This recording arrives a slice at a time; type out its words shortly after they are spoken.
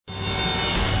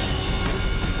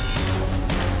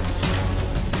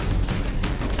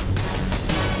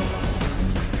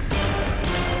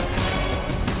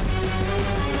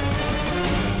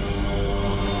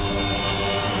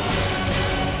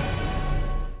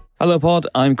Hello Pod,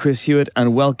 I'm Chris Hewitt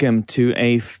and welcome to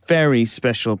a very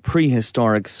special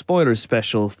prehistoric spoiler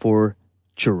special for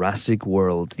Jurassic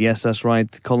World. Yes, that's right,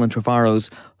 Colin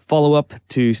Trevorrow's follow-up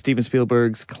to Steven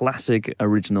Spielberg's classic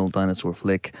original dinosaur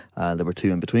flick. There were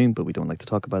two in between, but we don't like to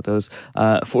talk about those.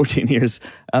 14 years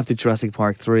after Jurassic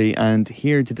Park 3, and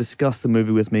here to discuss the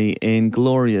movie with me in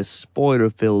glorious,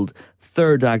 spoiler-filled,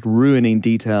 third act ruining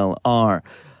detail are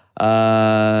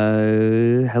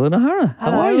Helen O'Hara.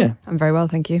 Hello. How are you? I'm very well,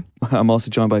 thank you. I'm also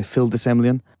joined by Phil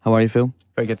Desemblian. How are you, Phil?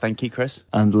 Very good, thank you, Chris.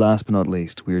 And last but not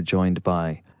least, we are joined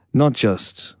by not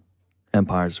just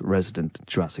Empire's resident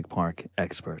Jurassic Park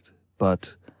expert,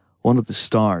 but one of the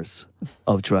stars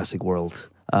of Jurassic World,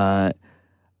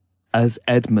 as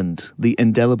Edmund, the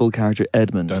indelible character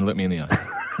Edmund. Don't look me in the eye.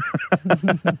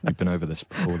 We've been over this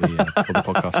before the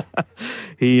podcast.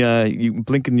 You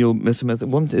blink and you'll miss him.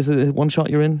 Is it one shot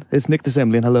you're in? It's Nick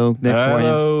Desemblian. Hello, Nick. How are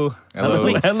you?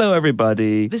 Hello. Hello,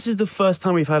 everybody. This is the first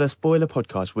time we've had a spoiler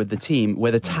podcast with the team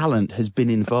where the talent has been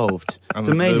involved. It's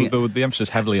amazing. The emphasis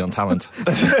heavily on talent.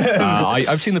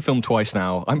 I've seen the film twice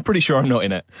now. I'm pretty sure I'm not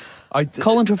in it.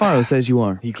 Colin Trevorrow says you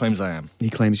are. He claims I am. He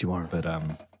claims you are. But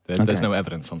there's no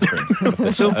evidence on screen of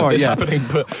this, so far, of this yeah. happening.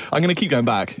 But I'm going to keep going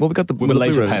back. Well, we got with a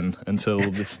laser pen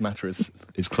until this matter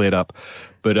is cleared up.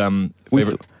 But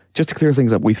just to clear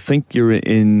things up, we think you're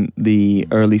in the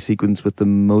early sequence with the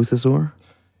mosasaur.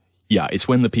 Yeah, it's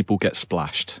when the people get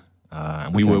splashed.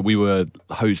 And we were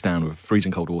hosed down with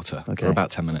freezing cold water for about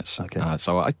 10 minutes. Okay.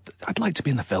 So I'd like to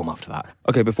be in the film after that.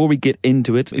 Okay, before we get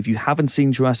into it, if you haven't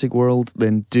seen Jurassic World,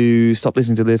 then do stop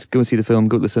listening to this, go and see the film,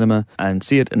 go to the cinema and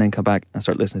see it, and then come back and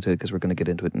start listening to it because we're going to get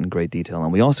into it in great detail.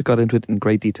 And we also got into it in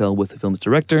great detail with the film's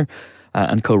director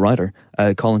and co-writer,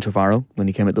 Colin Trevorrow. When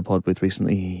he came at the pod booth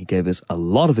recently, he gave us a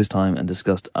lot of his time and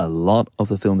discussed a lot of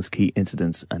the film's key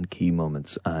incidents and key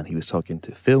moments. And he was talking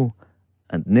to Phil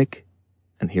and Nick,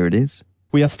 and here it is.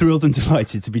 We are thrilled and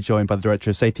delighted to be joined by the director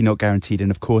of Safety Not Guaranteed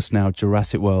and, of course, now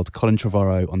Jurassic World, Colin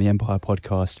Trevorrow on the Empire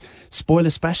podcast.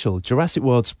 Spoiler special, Jurassic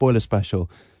World spoiler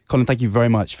special. Colin, thank you very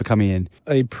much for coming in.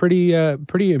 A pretty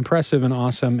impressive and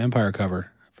awesome Empire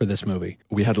cover for this movie.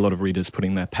 We had a lot of readers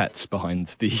putting their pets behind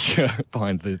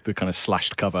the kind of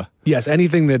slashed cover. Yes,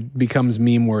 anything that becomes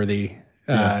meme-worthy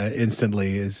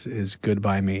instantly is good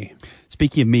by me.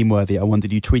 Speaking of meme-worthy, I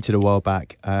wondered, you tweeted a while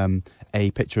back a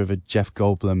picture of a Jeff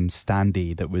Goldblum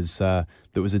standee that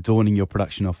was adorning your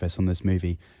production office on this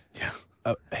movie. Yeah.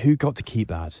 Who got to keep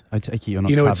that? I take it you're not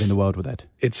traveling the world with it.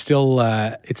 It's still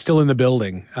in the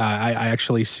building. I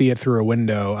actually see it through a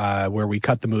window where we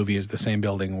cut the movie is the same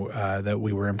building that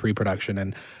we were in pre-production,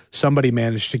 and somebody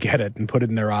managed to get it and put it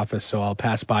in their office. So I'll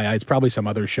pass by. It's probably some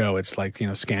other show. It's like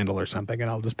Scandal or something,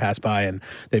 and I'll just pass by and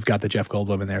they've got the Jeff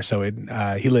Goldblum in there. So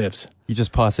he lives. You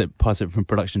just pass it from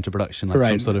production to production like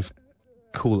some sort of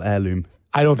cool heirloom.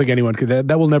 I don't think anyone could.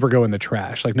 That will never go in the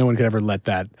trash. Like no one could ever let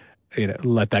that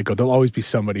go. There'll always be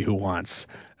somebody who wants,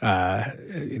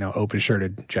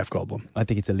 open-shirted Jeff Goldblum. I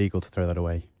think it's illegal to throw that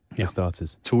away, for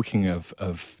starters. Talking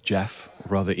of Jeff,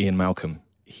 rather Ian Malcolm,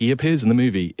 he appears in the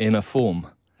movie in a form.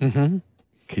 Mm-hmm.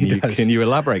 Can you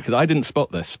elaborate? Because I didn't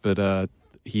spot this, but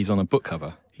he's on a book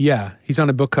cover. Yeah, he's on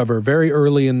a book cover very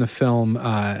early in the film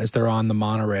as they're on the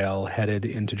monorail headed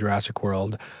into Jurassic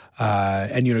World.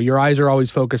 And, your eyes are always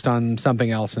focused on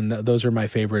something else, and those are my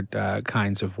favorite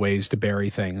kinds of ways to bury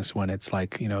things when it's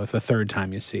like, the third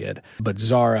time you see it. But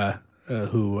Zara,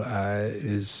 who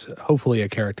is hopefully a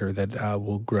character that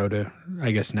will grow to,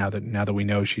 I guess now that we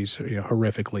know she's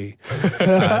horrifically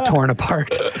torn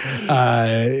apart,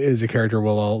 is a character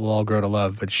we'll all grow to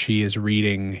love. But she is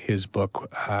reading his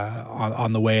book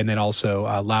on the way, and then also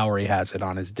Lowry has it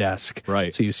on his desk.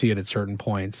 Right. So you see it at certain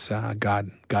points. God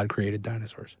created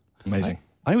dinosaurs. Amazing.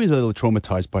 I was a little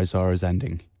traumatized by Zara's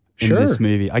ending in Sure. this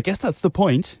movie. I guess that's the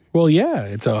point. Well, yeah,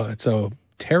 it's a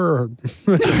terror,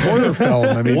 it's a horror film.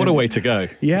 I mean, what a way to go.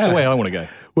 Yeah. It's the way I want to go.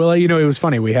 Well, it was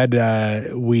funny. We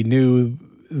knew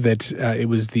that it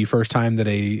was the first time that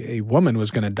a woman was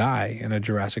going to die in a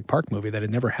Jurassic Park movie. That had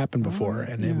never happened before.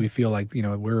 We feel like,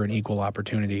 we're an equal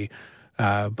opportunity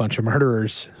bunch of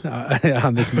murderers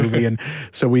on this movie, and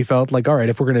so we felt like, all right,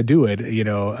 if we're going to do it,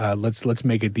 let's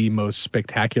make it the most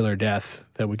spectacular death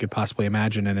that we could possibly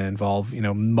imagine, and involve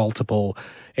multiple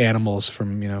animals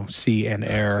from sea and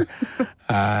air,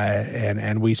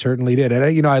 and we certainly did.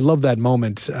 And I love that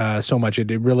moment so much. It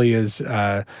really is.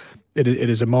 It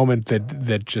is a moment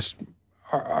that just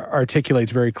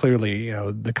articulates very clearly,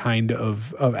 the kind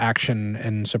of action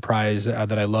and surprise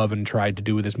that I love and tried to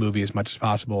do with this movie as much as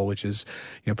possible, which is,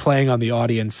 playing on the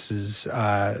audience's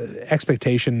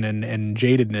expectation and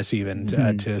jadedness even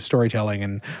to storytelling.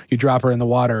 And you drop her in the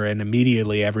water and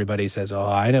immediately everybody says, oh,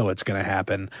 I know what's going to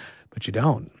happen. But you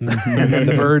don't. And then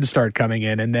the birds start coming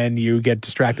in, and then you get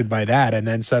distracted by that, and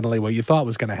then suddenly what you thought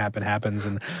was going to happen happens.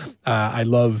 And I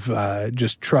love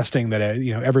just trusting that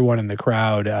everyone in the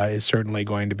crowd is certainly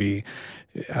going to be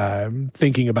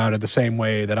thinking about it the same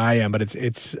way that I am. But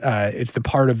it's the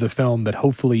part of the film that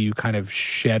hopefully you kind of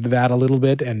shed that a little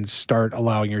bit and start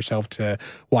allowing yourself to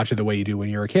watch it the way you do when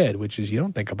you're a kid, which is you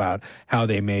don't think about how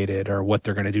they made it or what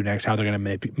they're going to do next, how they're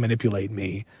going to manipulate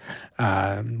me,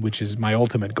 which is my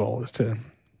ultimate goal, is to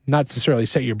not necessarily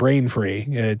set your brain free.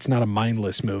 It's not a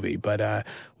mindless movie, but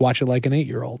watch it like an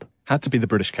 8-year-old. Had to be the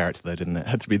British character, though, didn't it?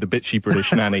 Had to be the bitchy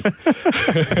British nanny.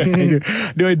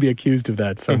 I knew I'd be accused of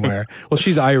that somewhere. Well,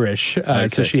 she's Irish,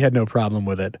 so she had no problem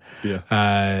with it. Yeah.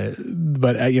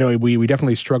 But we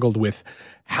definitely struggled with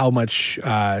how much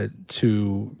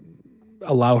to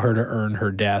allow her to earn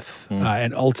her death.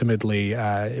 And ultimately,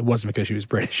 it wasn't because she was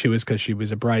British. It was because she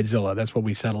was a bridezilla. That's what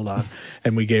we settled on.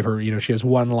 And we gave her, she has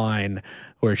one line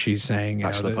where she's saying,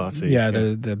 bachelor party.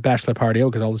 The bachelor party,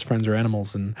 because all his friends are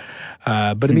animals. And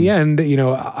but in the end,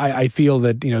 I feel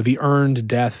that, the earned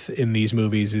death in these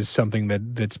movies is something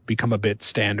that's become a bit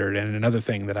standard. And another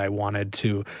thing that I wanted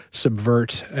to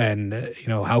subvert, and,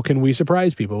 how can we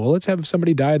surprise people? Well, let's have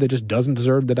somebody die that just doesn't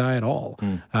deserve to die at all.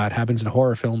 It happens in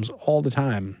horror films all the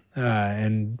time,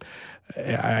 and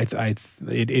it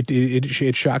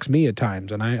shocks me at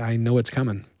times, and I know it's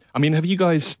coming. I mean, have you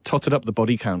guys totted up the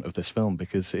body count of this film?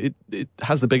 Because it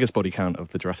has the biggest body count of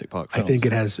the Jurassic Park films. I think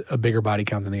it has a bigger body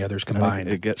count than the others combined.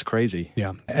 It gets crazy.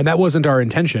 Yeah, and that wasn't our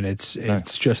intention. It's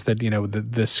just that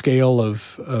the scale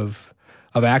of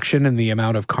action and the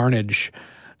amount of carnage.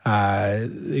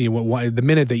 The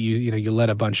minute that you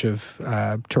let a bunch of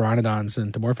pteranodons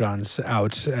and dimorphodons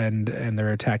out and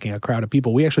they're attacking a crowd of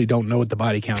people, we actually don't know what the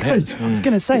body count is. I was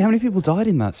going to say, how many people died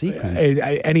in that sequence? We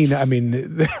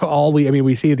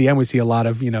see at the end, we see a lot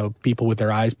of people with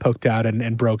their eyes poked out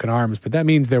and broken arms, but that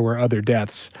means there were other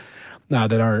deaths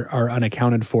that are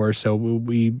unaccounted for. So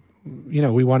we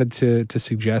wanted to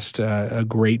suggest a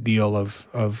great deal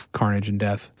of carnage and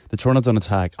death. The Pteranodon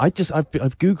attack, I've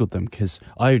Googled them because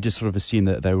I just sort of assumed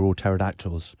that they were all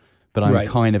pterodactyls. But I'm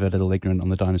kind of a little ignorant on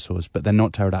the dinosaurs, but they're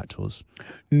not pterodactyls.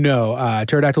 No,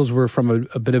 pterodactyls were from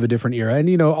a bit of a different era.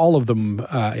 And, all of them,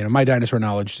 my dinosaur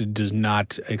knowledge does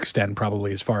not extend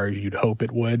probably as far as you'd hope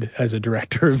it would as a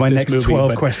director of this movie. It's my next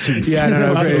 12 questions. Yeah,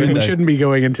 no, we shouldn't be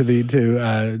going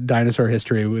into dinosaur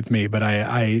history with me. But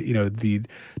the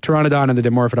pteranodon and the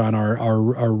dimorphodon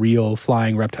are real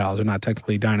flying reptiles. They're not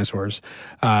technically dinosaurs.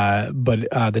 But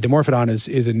the dimorphodon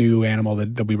is a new animal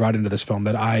that we brought into this film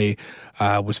that I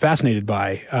was fascinated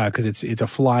by because it's a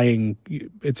flying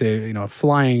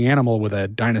animal with a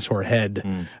dinosaur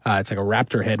head. It's like a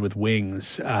raptor head with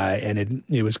wings, and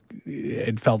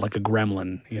it felt like a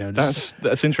gremlin.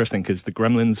 That's interesting because the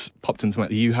gremlins popped into my.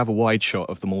 You have a wide shot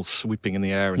of them all sweeping in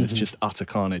the air, and it's just utter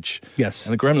carnage. Yes,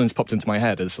 and the gremlins popped into my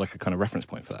head as like a kind of reference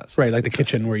point for that. So right, like the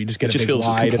kitchen where you just get a big feels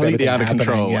wide completely of out of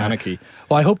control, yeah. anarchy.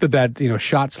 Well, I hope that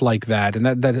shots like that, and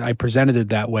that I presented it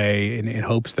that way in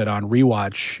hopes that on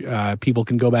rewatch people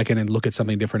can go back in and look at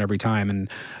something different every time. And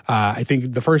I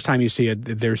think the first time you see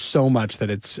it, there's so much that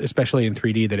it's, especially in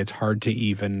 3D, that it's hard to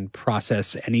even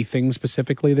process anything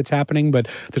specifically that's happening. But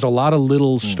there's a lot of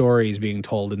little stories being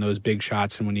told in those big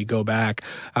shots. And when you go back,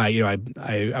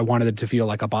 I wanted it to feel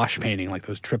like a Bosch painting, like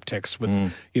those triptychs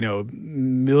with,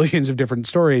 millions of different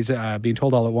stories being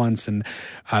told all at once. And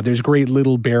there's great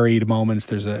little buried moments.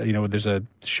 There's a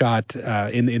shot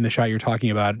in the shot you're talking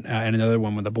about, and another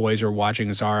one when the boys are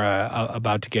watching Zara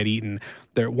about to get eaten.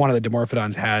 One of the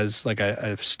dimorphodons has like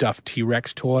a stuffed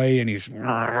T-Rex toy, and he's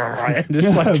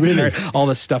just really? All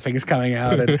the stuffing is coming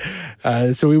out.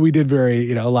 And so we did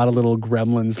a lot of little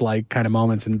Gremlins like kind of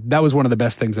moments, and that was one of the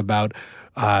best things about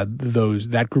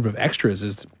that group of extras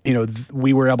is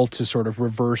we were able to sort of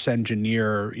reverse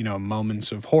engineer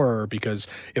moments of horror, because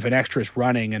if an extra is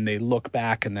running and they look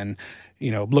back and then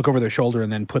look over their shoulder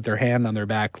and then put their hand on their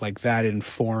back, like that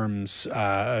informs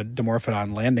a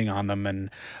dimorphodon landing on them. And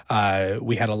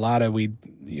we had a lot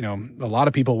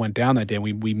of people went down that day. And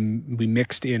we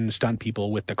mixed in stunt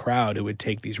people with the crowd who would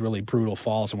take these really brutal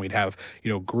falls, and we'd have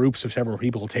groups of several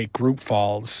people take group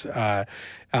falls.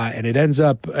 And it ends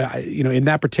up, in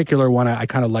that particular one, I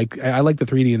like the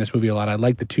 3D in this movie a lot. I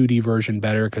like the 2D version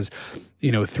better because,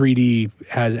 3D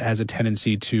has a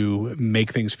tendency to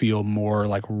make things feel more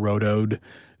like rotoed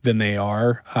than they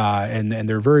are, and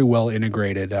they're very well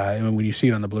integrated. And when you see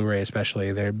it on the Blu-ray,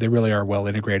 especially, they really are well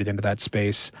integrated into that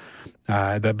space.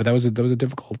 But that was a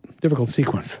difficult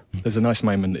sequence. There's a nice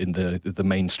moment in the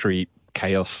main street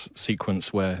chaos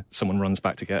sequence where someone runs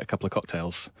back to get a couple of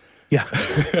cocktails. Yeah.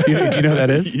 Do you know who that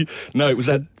is? No, it was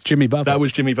that Jimmy Buffett. That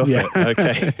was Jimmy Buffett. Yeah.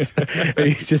 Okay.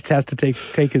 He just has to take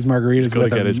his margaritas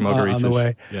with him his margaritas. On the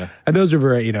way. Yeah. And those are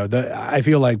very, I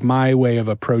feel like my way of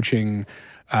approaching,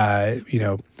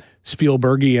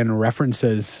 Spielbergian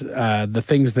references, the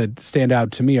things that stand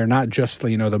out to me are not just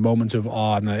the moments of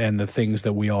awe and the things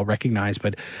that we all recognize,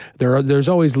 but there's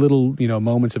always little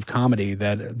moments of comedy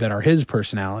that are his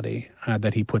personality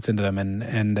that he puts into them,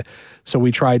 and so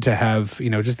we tried to have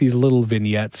just these little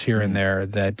vignettes here and there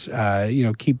that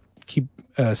keep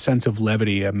a sense of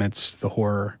levity amidst the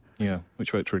horror. Yeah,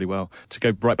 which worked really well. To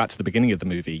go right back to the beginning of the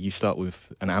movie, you start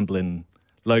with an Amblin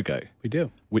logo. We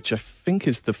do. Which I think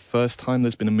is the first time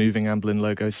there's been a moving Amblin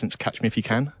logo since Catch Me If You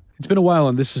Can. It's been a while,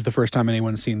 and this is the first time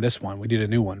anyone's seen this one. We did a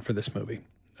new one for this movie.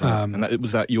 And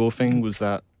was that your thing? Was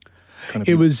that kind of...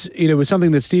 It was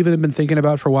something that Stephen had been thinking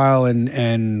about for a while,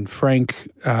 and Frank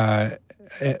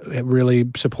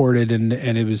really supported, and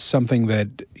it was something that,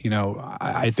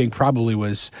 I think probably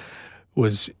was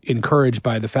encouraged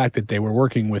by the fact that they were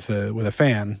working with a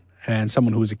fan and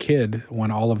someone who was a kid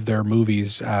when all of their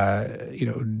movies,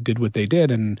 did what they did.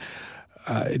 And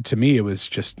to me, it was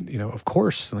just, of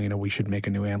course, we should make a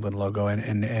new Amblin logo.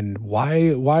 And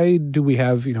why do we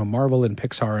have, Marvel and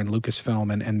Pixar and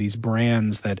Lucasfilm and these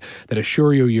brands that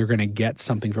assure you're going to get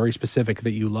something very specific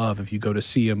that you love if you go to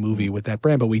see a movie with that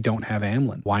brand, but we don't have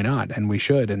Amblin. Why not? And we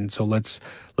should. And so let's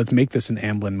make this an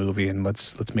Amblin movie, and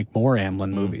let's make more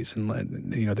Amblin movies.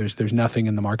 And there's nothing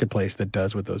in the marketplace that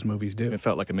does what those movies do. It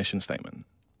felt like a mission statement.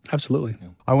 Absolutely. Yeah.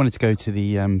 I wanted to go to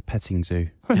the petting zoo.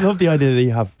 I love the idea that you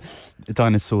have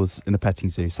dinosaurs in a petting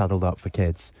zoo saddled up for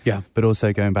kids. Yeah. But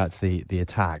also going back to the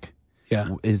attack.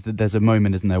 Yeah. Is that there's a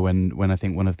moment, isn't there, when I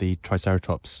think one of the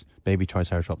baby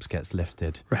triceratops gets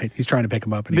lifted. Right. He's trying to pick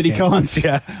him up, but he can't.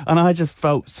 Yeah. And I just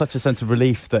felt such a sense of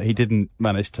relief that he didn't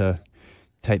manage to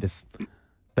take this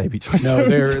baby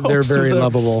triceratops. No, they're very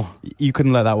lovable. You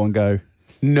couldn't let that one go.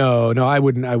 No, I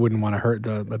wouldn't want to hurt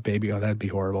a baby. Oh, that'd be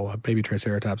horrible. A baby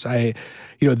triceratops.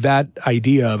 That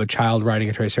idea of a child riding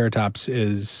a triceratops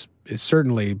is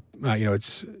certainly,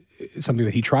 it's something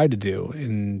that he tried to do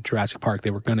in Jurassic Park. They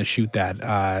were going to shoot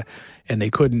that, and they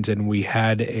couldn't. And we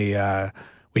had a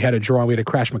drawing. We had a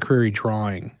Crash McCreary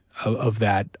drawing of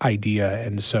that idea,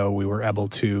 and so we were able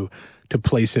to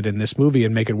place it in this movie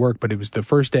and make it work. But it was the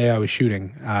first day I was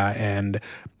shooting, and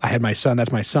I had my son.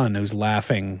 That's my son, who's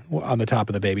laughing on the top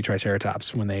of the baby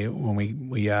triceratops when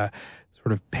we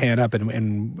sort of pan up,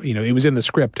 and it was in the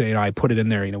script. I put it in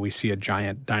there. We see a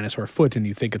giant dinosaur foot, and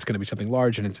you think it's going to be something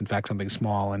large, and it's in fact something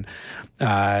small.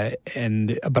 But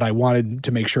I wanted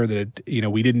to make sure that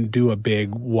we didn't do a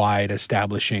big, wide,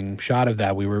 establishing shot of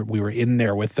that. We were in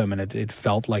there with them, and it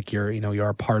felt like you're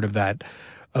a part of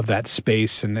that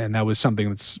space, and that was something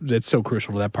that's so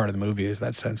crucial to that part of the movie, is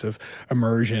that sense of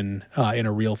immersion in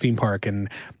a real theme park, and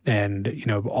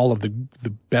all of the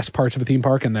best parts of a theme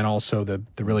park, and then also the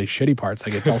really shitty parts.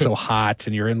 Like, it's also hot,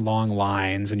 and you're in long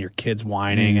lines, and your kids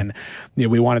whining, and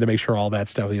we wanted to make sure all that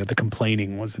stuff, the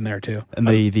complaining was in there too. And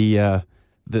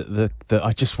the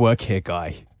I just work here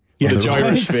guy. Yeah, the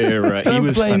gyrosphere. He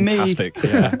was fantastic. Me.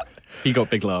 Yeah. He got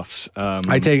big laughs.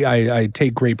 I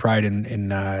take great pride in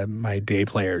my day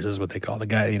players, is what they call the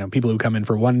guy. People who come in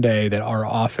for one day that are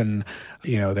often,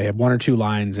 they have one or two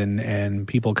lines, and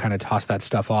people kind of toss that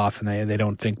stuff off, and they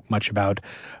don't think much about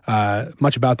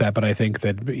that. But I think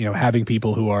that having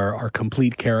people who are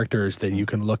complete characters that you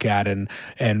can look at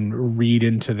and read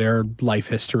into their life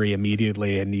history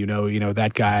immediately, and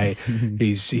that guy,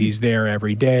 he's there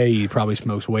every day. He probably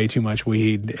smokes way too much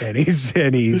weed, and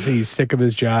he's sick of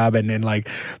his job. And like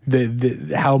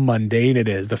the how mundane it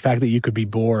is, the fact that you could be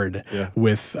bored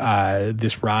with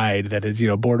this ride that is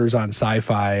borders on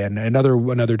sci-fi. And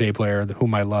another day player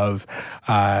whom I love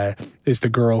is the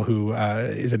girl who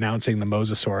is announcing the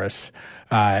Mosasaurus,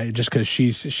 just because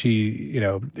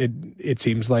it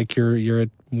seems like you're at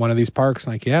one of these parks,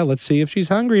 like, let's see if she's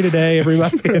hungry today,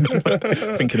 everybody.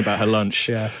 Thinking about her lunch.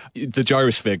 Yeah. The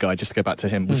gyrosphere guy, just to go back to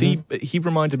him, he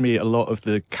reminded me a lot of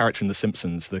the character in The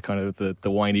Simpsons, the kind of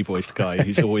the whiny voiced guy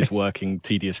who's always working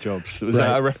tedious jobs. Was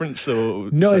that a reference? Or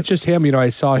no, it's just him. I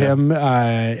saw him,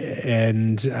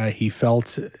 and he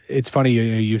felt, it's funny,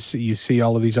 you see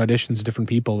all of these auditions, different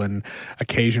people, and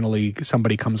occasionally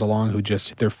somebody comes along who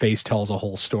just their face tells a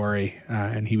whole story,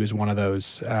 and he was one of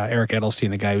those. Eric Edelstein,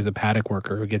 the guy who's the paddock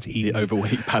worker who gets eaten, the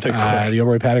overweight paddock worker. The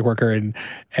overweight paddock worker,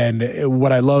 and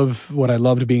what I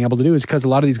loved being able to do is because a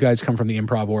lot of these guys come from the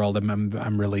improv world.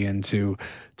 I'm really into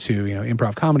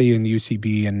improv comedy and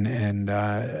UCB and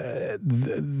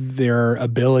their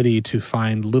ability to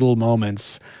find little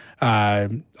moments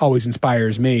always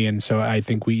inspires me, and so I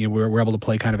think we're able to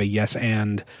play kind of a yes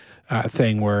and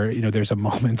thing where there's a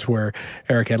moment where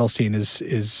Eric Edelstein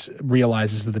is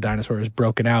realizes that the dinosaur is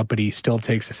broken out, but he still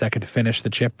takes a second to finish the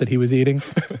chip that he was eating,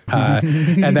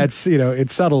 and that's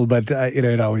it's subtle, but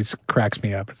it always cracks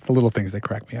me up. It's the little things that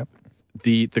crack me up.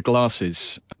 The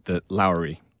glasses that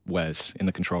Lowry wears in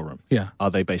the control room,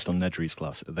 are they based on Nedry's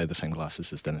glasses? Are they the same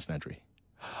glasses as Dennis Nedry?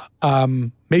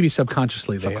 Maybe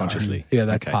subconsciously. Yeah,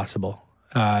 that's possible.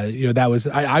 That was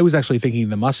I was actually thinking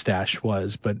the mustache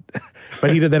was, but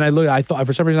then I thought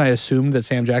for some reason I assumed that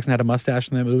Sam Jackson had a mustache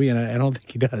in that movie, and I don't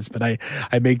think he does. But I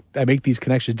make these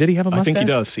connections. Did he have a mustache? I think he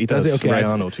does. He does. Okay, Ray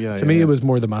Arnold. Yeah. To me, it was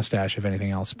more the mustache, if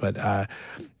anything else. But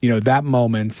that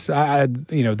moment,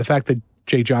 the fact that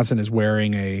Jake Johnson is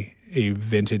wearing a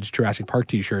vintage Jurassic Park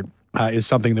T-shirt is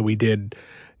something that we did.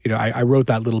 I wrote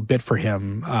that little bit for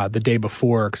him the day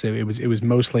before because it was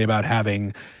mostly about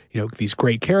having these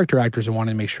great character actors and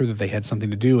wanting to make sure that they had something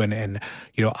to do. And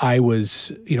I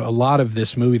was a lot of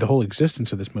this movie, the whole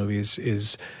existence of this movie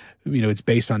is it's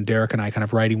based on Derek and I kind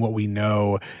of writing what we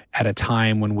know at a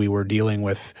time when we were dealing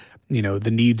with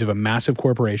the needs of a massive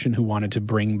corporation who wanted to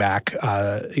bring back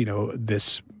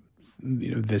this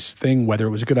thing, whether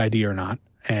it was a good idea or not.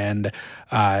 And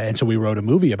so we wrote a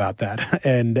movie about that.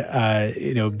 And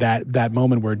that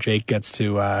moment where Jake gets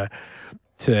to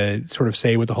sort of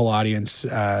say what the whole audience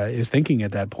is thinking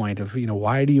at that point of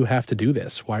why do you have to do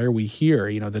this? Why are we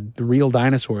here? The real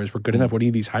dinosaurs were good enough. What do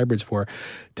you need these hybrids for?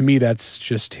 To me, that's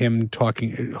just him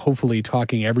hopefully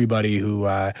talking everybody who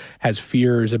has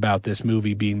fears about this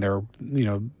movie being their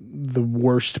the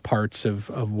worst parts of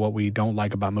what we don't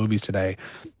like about movies today.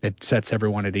 It sets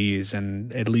everyone at ease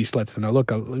and at least lets them know,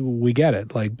 look, we get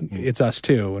it. Like it's us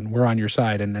too, and we're on your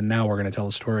side. And now we're going to tell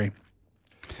a story.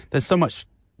 There's so much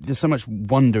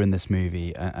wonder in this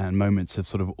movie and moments of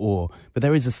sort of awe, but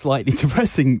there is a slightly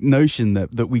depressing notion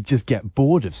that we just get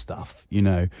bored of stuff, and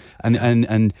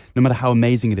no matter how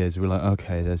amazing it is, we're like,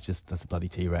 okay, that's a bloody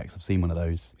T-Rex. I've seen one of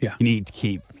those. Yeah. You need to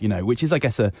keep, which is, I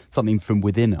guess, something from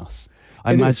within us.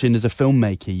 I imagine as a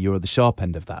filmmaker, you're at the sharp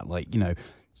end of that. Like,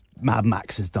 Mad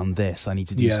Max has done this. I need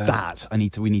to do that.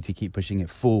 We need to keep pushing it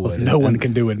forward. No one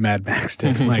can do what Mad Max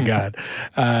did. My God.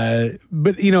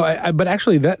 But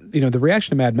actually that, the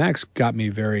reaction to Mad Max got me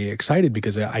very excited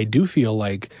because I do feel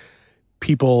like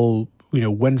people,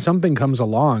 when something comes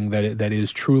along that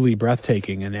is truly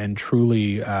breathtaking and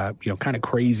truly, kind of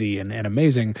crazy and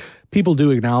amazing, people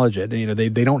do acknowledge it.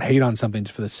 They don't hate on something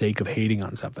just for the sake of hating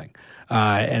on something.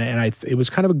 It was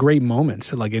kind of a great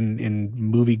moment, like in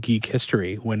movie geek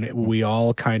history, when we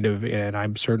all kind of, and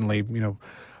I'm certainly,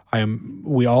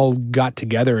 we all got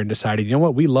together and decided,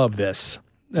 what, we love this.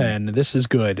 And this is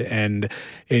good, and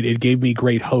it gave me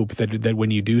great hope that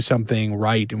when you do something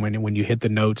right and when you hit the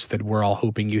notes that we're all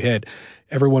hoping you hit,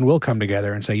 everyone will come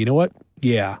together and say, you know what?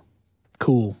 Yeah,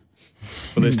 cool.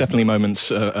 Well, there's definitely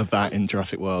moments of that in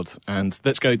Jurassic World, and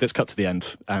let's cut to the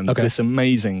end and this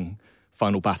amazing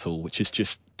final battle, which is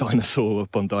just dinosaur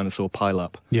upon dinosaur pile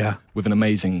up. Yeah, with an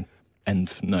amazing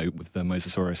end note with the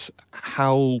Mosasaurus.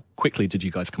 How quickly did you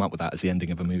guys come up with that as the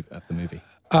ending of the movie?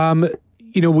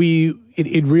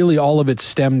 It really, all of it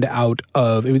stemmed out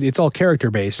of, it's all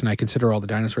character based, and I consider all the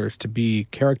dinosaurs to be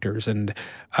characters. And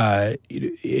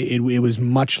it was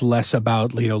much less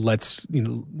about, let's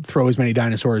throw as many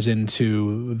dinosaurs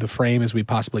into the frame as we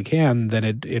possibly can than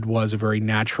it was a very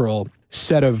natural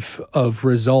set of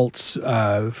results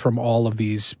from all of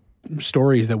these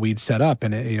stories that we'd set up.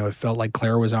 And it felt like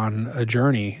Claire was on a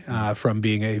journey from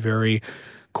being a very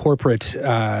corporate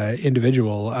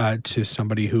individual to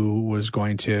somebody who was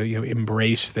going to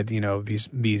embrace that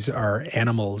these are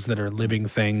animals that are living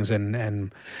things,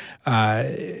 and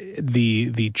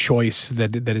the choice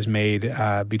that is made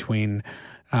between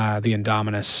the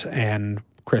Indominus and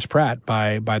Chris Pratt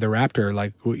by the Raptor.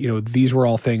 Like, these were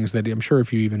all things that I'm sure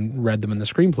if you even read them in the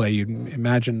screenplay, you'd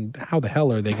imagine how the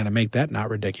hell are they going to make that not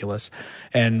ridiculous?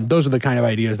 And those are the kind of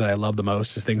ideas that I love the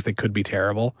most, is things that could be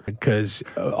terrible, because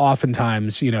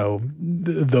oftentimes,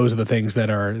 those are the things that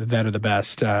are the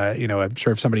best. I'm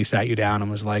sure if somebody sat you down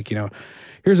and was like,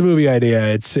 here's a movie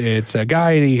idea. It's a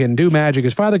guy and he can do magic.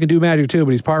 His father can do magic too,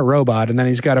 but he's part robot. And then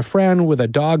he's got a friend with a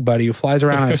dog buddy who flies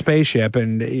around on a spaceship.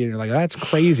 And you're like, that's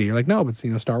crazy. You're like, no, but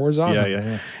Star Wars is awesome.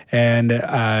 Yeah. And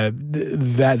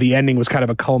that the ending was kind of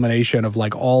a culmination of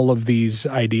like all of these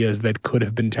ideas that could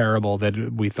have been terrible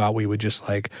that we thought we would just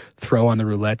like throw on the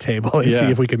roulette table and see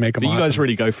if we could make them but awesome. You guys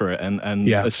really go for it. And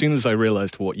as soon as I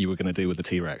realized what you were going to do with the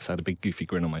T-Rex, I had a big goofy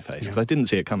grin on my face because I didn't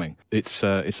see it coming. It's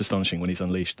astonishing when he's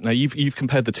unleashed. Now, you've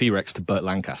compared the T-Rex to Burt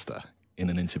Lancaster in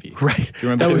an interview. Right. Do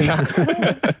you remember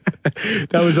that?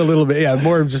 That was a little bit,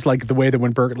 more of just like the way that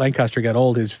when Burt Lancaster got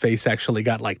old, his face actually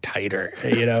got like tighter,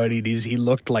 and he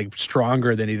looked like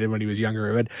stronger than he did when he was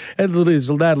younger. But a little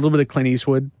bit of Clint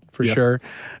Eastwood. For sure.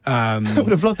 I would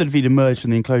have loved it if he'd emerged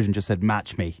from the enclosure and just said,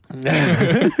 "Match me."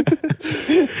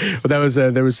 But there was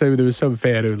some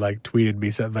fan who like tweeted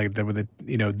me something like that with it.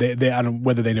 They I don't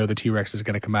whether they know the T-Rex is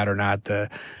going to come out or not.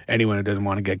 Anyone who doesn't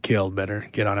want to get killed better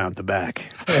get on out the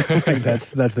back.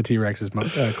 That's the T-Rex's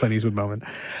Clint Eastwood moment.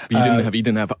 But you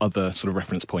didn't have other sort of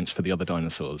reference points for the other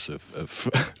dinosaurs of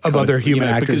other human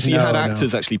actors. Because you had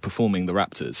actors actually performing the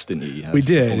raptors, didn't you? We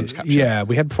did. Yeah,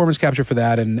 we had performance capture for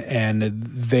that, and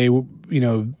they,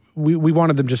 we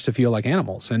wanted them just to feel like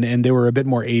animals, and they were a bit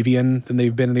more avian than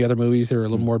they've been in the other movies. They were a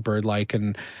little more bird-like,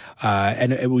 and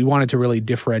we wanted to really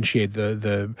differentiate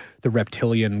the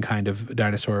reptilian kind of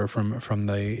dinosaur from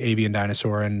the avian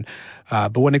dinosaur. And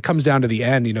but when it comes down to the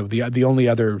end, the only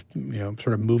other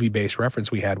sort of movie-based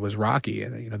reference we had was Rocky.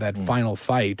 That final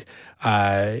fight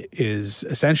is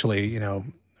essentially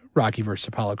Rocky versus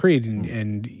Apollo Creed,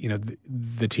 and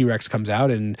the T-Rex comes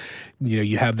out, and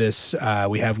you have this.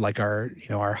 We have like our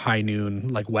high noon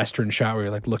like Western shot where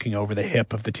you're like looking over the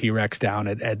hip of the T-Rex down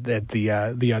at the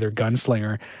other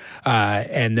gunslinger,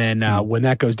 and then when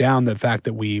that goes down, the fact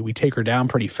that we take her down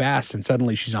pretty fast, and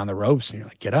suddenly she's on the ropes, and you're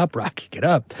like, get up, Rocky, get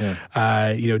up.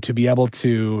 Yeah. To be able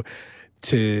to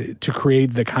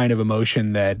create the kind of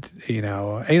emotion that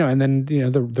and then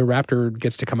the Raptor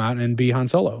gets to come out and be Han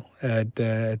Solo at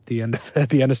the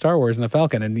end of Star Wars and the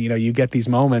Falcon, and you get these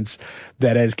moments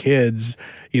that as kids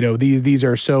these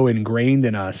are so ingrained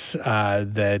in us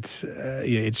that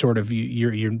it's sort of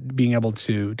you're being able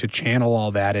to channel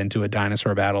all that into a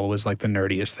dinosaur battle was like the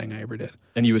nerdiest thing I ever did.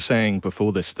 And you were saying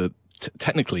before this that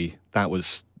technically that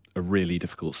was a really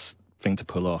difficult thing to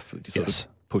pull off. Yes.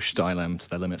 Push Dilam to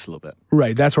their limits a little bit.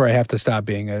 Right. That's where I have to stop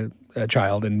being a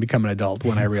child and become an adult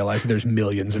when I realize there's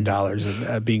millions of dollars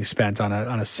being spent on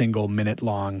a single minute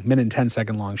and 10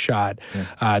 second long shot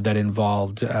that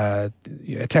involved a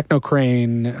techno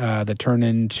crane that turned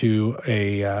into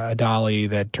a dolly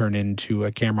that turned into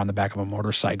a camera on the back of a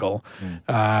motorcycle.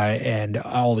 And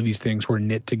all of these things were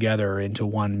knit together into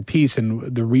one piece.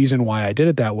 And the reason why I did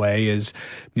it that way is,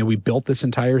 we built this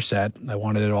entire set. I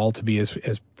wanted it all to be as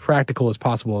practical as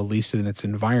possible, at least in its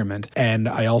environment. And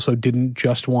I also didn't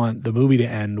just want the movie to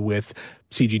end with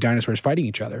CG dinosaurs fighting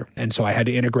each other. And so I had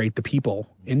to integrate the people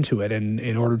into it. And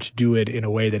in order to do it in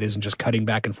a way that isn't just cutting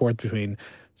back and forth between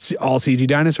all CG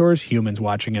dinosaurs, humans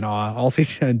watching in awe, all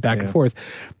CG and back and forth,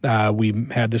 we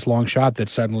had this long shot that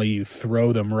suddenly you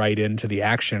throw them right into the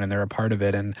action and they're a part of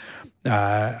it. And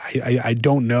I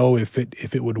don't know if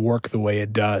it would work the way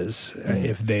it does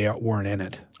if they weren't in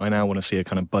it. I now want to see a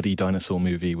kind of buddy dinosaur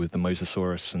movie with the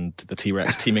Mosasaurus and the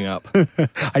T-Rex teaming up.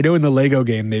 I know in the Lego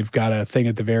game they've got a thing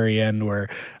at the very end where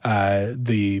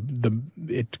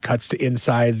it cuts to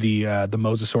inside the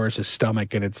Mosasaurus'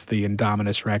 stomach, and it's the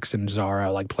Indominus Rex and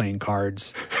Zara like playing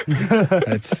cards.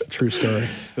 That's a true story.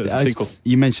 There's a sequel.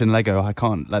 You mentioned Lego. I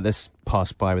can't let this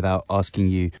pass by without asking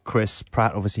you. Chris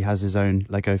Pratt obviously has his own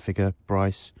Lego figure.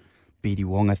 Bryce B.D.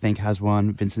 Wong, I think, has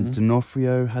one. Vincent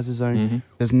D'Onofrio has his own.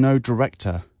 There's no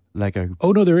director Lego.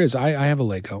 Oh, no, there is. I have a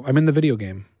Lego. I'm in the video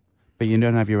game. But you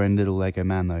don't have your own little Lego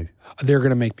man, though. They're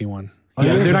going to make me one.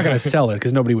 Yeah, they're not going to sell it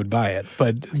because nobody would buy it,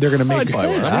 but they're going to make I'd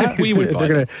say that. We would buy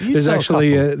it. There's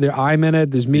actually I'm in it.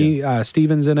 There's me,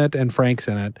 Steven's in it, and Frank's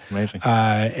in it. Amazing.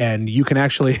 And you can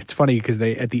actually, it's funny because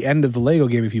at the end of the Lego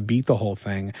game, if you beat the whole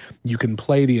thing, you can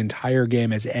play the entire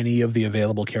game as any of the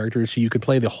available characters. So you could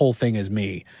play the whole thing as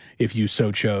me if you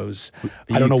so chose.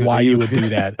 I don't know why you would do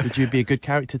that. Would you be a good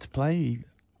character to play?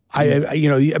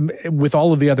 With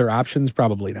all of the other options,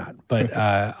 probably not. But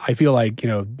I feel like,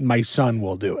 my son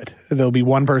will do it. There'll be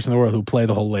one person in the world who'll play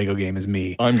the whole Lego game as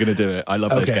me. I'm going to do it. I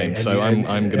love those games, so I'm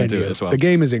going to do it as well. The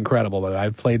game is incredible, but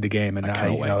I've played the game, and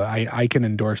I can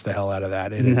endorse the hell out of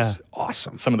that. It is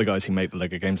awesome. Some of the guys who make the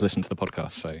Lego games listen to the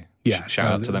podcast, so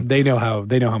shout out to them. They know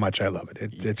how much I love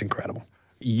it. It's incredible.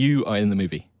 You are in the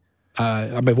movie.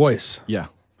 My voice. Yeah.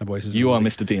 My voice is. You are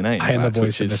Mr. DNA. I am the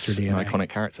voice of Mr. DNA. An iconic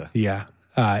character. Yeah.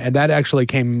 And that actually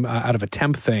came out of a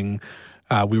temp thing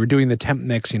we were doing the temp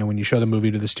mix. When you show the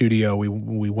movie to the studio,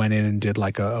 we went in and did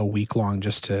like a week long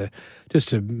just to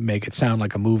make it sound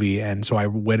like a movie. And so I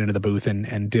went into the booth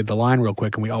and did the line real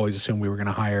quick, and we always assumed we were going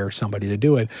to hire somebody to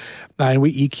do it. And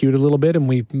we EQ'd a little bit, and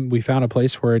we found a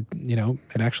place where it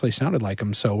actually sounded like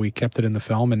him. So we kept it in the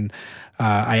film, and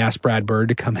I asked Brad Bird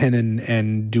to come in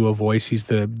and do a voice. He's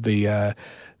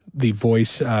the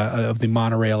voice of the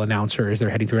monorail announcer as they're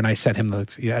heading through. And I sent him,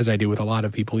 as I do with a lot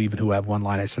of people, even who have one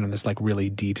line, I sent him this like really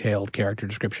detailed character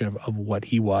description of what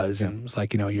he was. And it was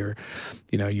like, you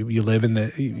live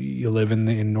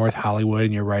in North Hollywood,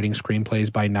 and you're writing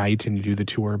screenplays by night, and you do the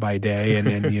tour by day. And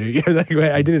then,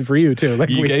 I did it for you too. Like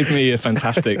you gave me a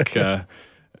fantastic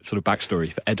sort of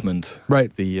backstory for Edmund.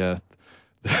 Right.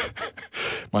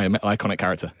 My iconic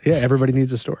character. Yeah. Everybody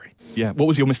needs a story. Yeah. What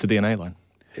was your Mr. DNA line?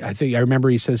 I remember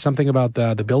he says something about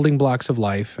the building blocks of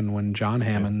life, and when John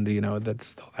Hammond,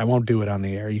 I won't do it on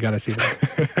the air. You got to see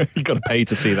that. You got to pay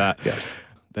to see that. Yes.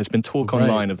 There's been talk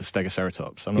online of the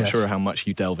Stegoceratops. I'm not sure how much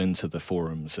you delve into the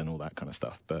forums and all that kind of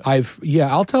stuff. But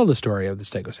I'll tell the story of the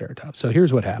Stegoceratops. So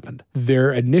here's what happened.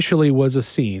 There initially was a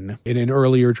scene in an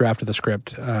earlier draft of the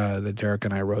script that Derek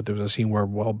and I wrote. There was a scene where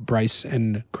while Bryce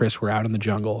and Chris were out in the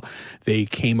jungle, they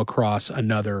came across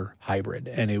another hybrid,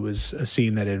 and it was a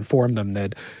scene that informed them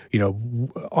that,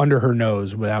 under her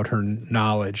nose, without her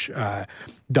knowledge,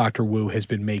 Dr. Wu has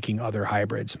been making other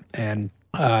hybrids.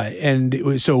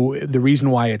 So the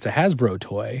reason why it's a Hasbro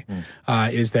toy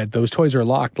is that those toys are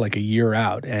locked like a year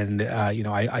out, and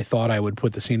I thought I would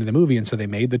put the scene in the movie, and so they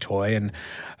made the toy,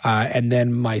 and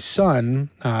then my son,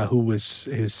 who's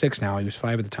 6 now, he was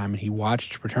 5 at the time, and he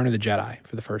watched Return of the Jedi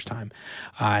for the first time,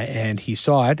 and he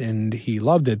saw it and he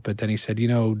loved it, but then he said,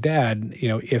 Dad,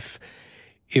 if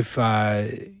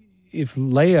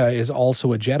Leia is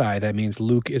also a Jedi, that means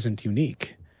Luke isn't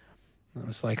unique. I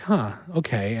was like,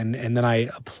 okay. And then I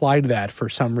applied that for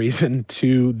some reason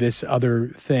to this other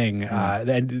thing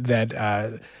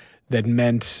that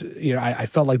meant, I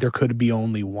felt like there could be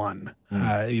only one.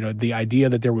 The idea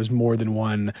that there was more than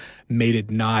one made it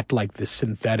not like the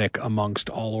synthetic amongst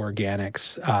all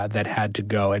organics that had to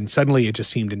go. And suddenly it just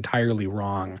seemed entirely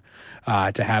wrong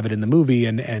to have it in the movie.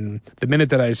 And the minute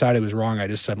that I decided it was wrong, I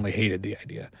just suddenly hated the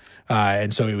idea.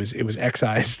 And so it was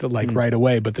excised right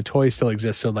away, but the toy still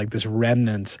exists. So like this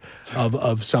remnant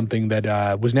of something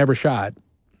that was never shot.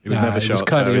 It was never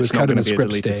shot. It was cut in the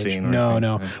script stage.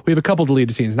 No. We have a couple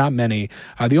deleted scenes, not many.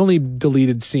 The only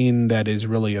deleted scene that is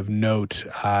really of note,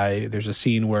 there's a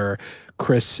scene where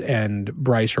Chris and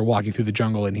Bryce are walking through the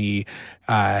jungle, and he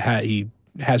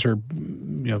has her,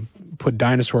 put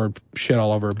dinosaur shit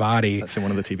all over her body. That's in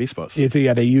one of the TV spots.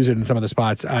 They use it in some of the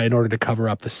spots in order to cover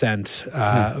up the scent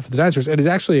for the dinosaurs. And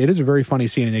it is a very funny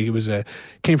scene.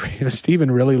 And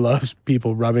Steven really loves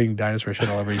people rubbing dinosaur shit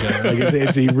all over each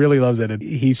other. He really loves it. And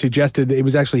he was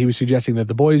suggesting that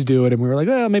the boys do it, and we were like,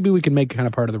 well, maybe we can make it kind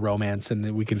of part of the romance,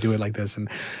 and we can do it like this. And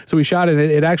so we shot it.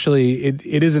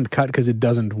 It isn't cut because it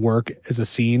doesn't work as a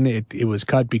scene. It was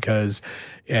cut because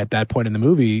at that point in the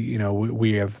movie,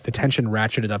 we have the tension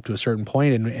ratcheted up to a certain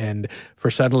point, and for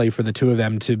the two of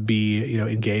them to be,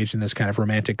 engaged in this kind of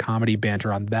romantic comedy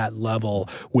banter on that level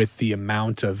with the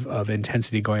amount of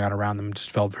intensity going on around them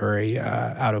just felt very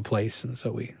out of place, and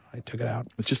so I took it out.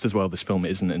 It's just as well this film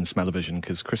isn't in smell-o-vision,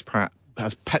 because Chris Pratt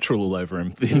has petrol all over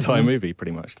him the entire movie,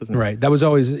 pretty much, doesn't he? Right. That was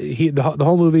always the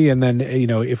whole movie, and then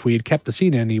if we had kept the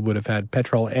scene in, he would have had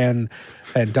petrol and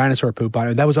dinosaur poop on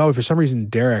it. That was always, for some reason,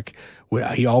 Derek.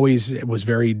 He always was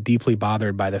very deeply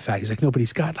bothered by the fact. He's like, no, but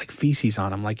he's got like feces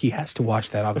on him. Like he has to wash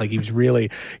that off. Like he's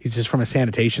just from a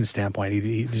sanitation standpoint.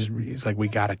 He's like, we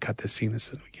got to cut this scene.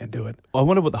 We can't do it. I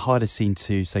wonder what the hardest scene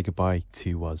to say goodbye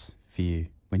to was for you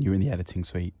when you were in the editing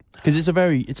suite. Because it's a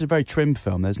very trim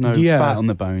film. There's no fat on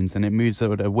the bones, and it moves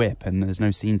at a whip, and there's no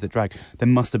scenes that drag. There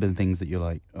must have been things that you're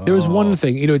like, oh. There was one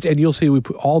thing, and you'll see we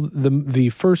put all the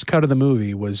first cut of the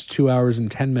movie was 2 hours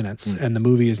and 10 minutes, and the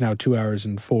movie is now 2 hours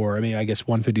and 4. I mean, I guess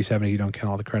 1:57 if you don't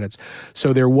count all the credits.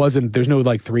 So there's no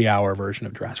like 3 hour version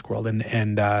of Jurassic World,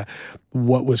 and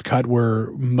what was cut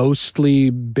were mostly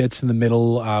bits in the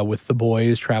middle with the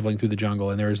boys traveling through the jungle,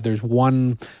 and there's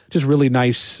one just really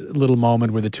nice little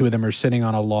moment where the two of them are sitting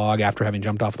on a log after having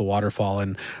jumped off the waterfall,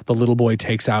 and the little boy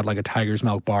takes out like a tiger's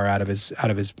milk bar out of his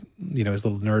his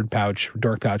little nerd pouch,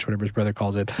 dork pouch, whatever his brother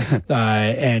calls it,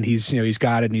 and he's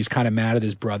got it, and he's kind of mad at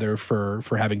his brother for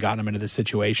having gotten him into this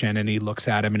situation, and he looks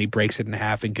at him and he breaks it in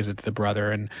half and gives it to the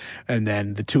brother, and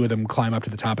then the two of them climb up to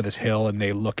the top of this hill and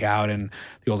they look out, and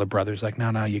the older brother's Trevorrow's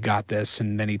like, no, you got this.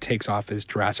 And then he takes off his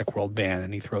Jurassic World band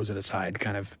and he throws it aside,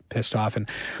 kind of pissed off. And,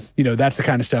 that's the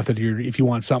kind of stuff that if you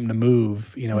want something to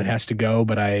move, it has to go.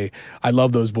 But I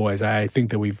love those boys. I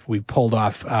think that we've pulled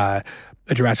off a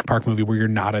Jurassic Park movie where you're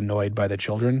not annoyed by the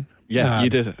children. Yeah, you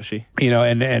did actually.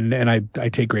 And I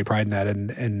take great pride in that.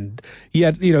 And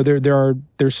yet,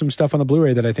 there's some stuff on the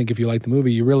Blu-ray that I think if you like the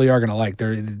movie, you really are going to like.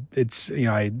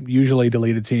 I usually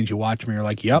deleted scenes you watch them and you're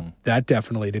like, yep, that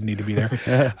definitely didn't need to be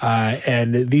there.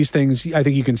 And these things, I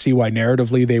think you can see why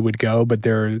narratively they would go, but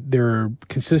they're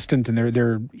consistent and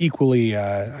they're equally,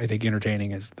 I think,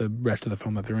 entertaining as the rest of the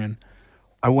film that they're in.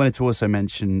 I wanted to also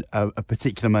mention a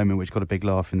particular moment which got a big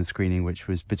laugh in the screening, which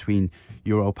was between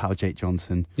your old pal Jake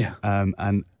Johnson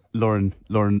and Lauren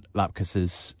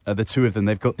Lapkus's. The two of them,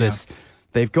 they've got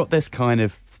this kind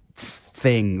of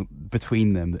thing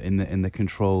between them in the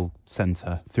control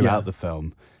center throughout the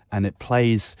film, and it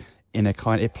plays on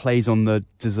the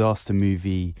disaster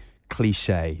movie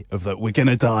cliche of that we're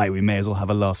gonna die, we may as well have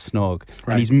a last snog.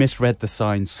 Right. And he's misread the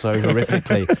signs so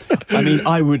horrifically. I mean,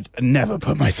 I would never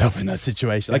put myself in that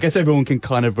situation. I guess everyone can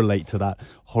kind of relate to that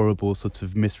horrible sort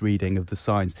of misreading of the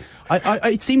signs.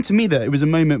 It seemed to me that it was a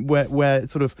moment where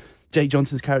sort of Jake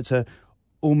Johnson's character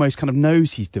almost kind of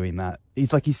knows he's doing that.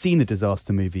 He's seen the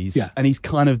disaster movies, and he's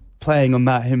kind of playing on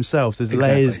that himself. There's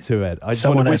layers to it.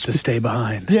 Someone has to stay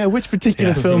behind. Yeah, which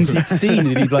particular films he'd seen,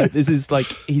 and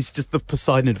he's just the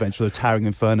Poseidon Adventure, the Towering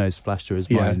Infernos flashed through his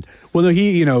mind. Well,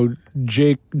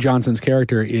 Jake Johnson's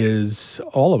character is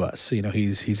all of us.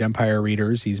 He's Empire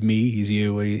readers. He's me. He's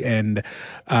you. And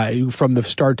from the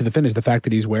start to the finish, the fact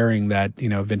that he's wearing that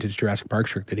vintage Jurassic Park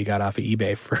shirt that he got off of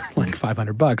eBay for like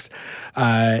 $500,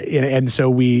 and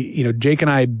so Jake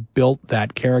and I built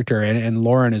that character, and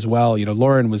Lauren as well.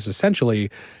 Lauren was essentially,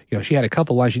 she had a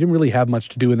couple lines. She didn't really have much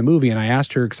to do in the movie, and I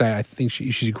asked her because I think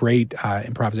she's a great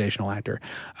improvisational actor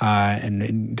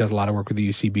and does a lot of work with the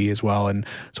UCB as well. And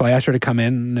so I asked her to come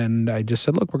in, and I just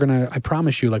said, look, I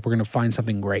promise you, we're going to find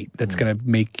something great that's going to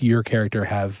make your character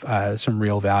have some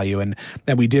real value. And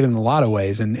we did in a lot of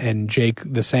ways, and Jake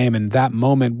the same. And that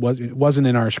moment wasn't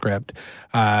in our script.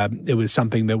 It was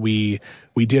something that we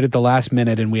did at the last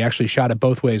minute, and we actually shot it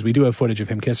both ways. We do have footage of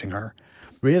him kissing her.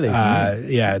 Really?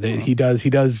 He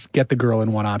does get the girl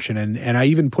in one option, and I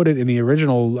even put it in the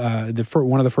original,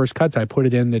 one of the first cuts. I put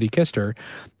it in that he kissed her,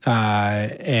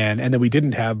 and that we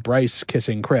didn't have Bryce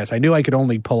kissing Chris. I knew I could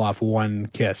only pull off one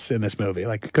kiss in this movie.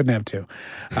 I couldn't have two.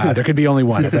 There could be only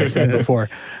one, as I said before.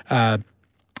 And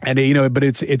but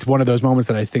it's one of those moments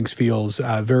that I think feels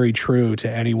very true to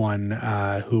anyone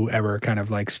who ever kind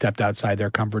of stepped outside their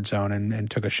comfort zone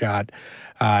and took a shot.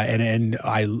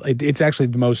 It's actually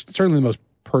certainly the most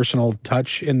personal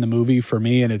touch in the movie for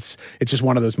me, and it's just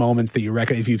one of those moments that you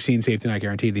reckon if you've seen Safety Not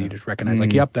Guaranteed, that you just recognize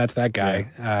yep, that's that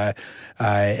guy.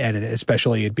 And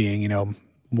especially it being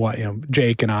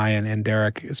Jake and I and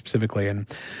Derek specifically,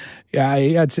 and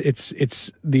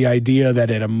it's the idea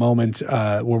that at a moment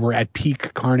where we're at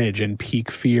peak carnage and peak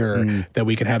fear, that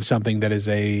we can have something that is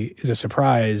a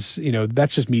surprise.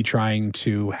 That's just me trying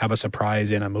to have a surprise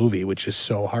in a movie, which is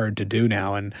so hard to do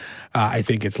now. And I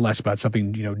think it's less about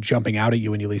something jumping out at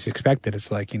you when you least expect it. It's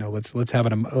let's have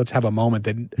a moment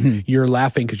that you're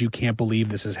laughing because you can't believe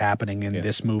this is happening in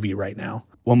this movie right now.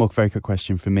 One more very quick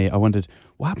question from me. I wondered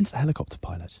what happened to the helicopter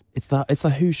pilot. It's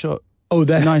the who shot. Oh,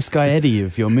 that nice guy Eddie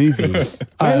of your movie.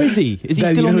 Where is he? Is he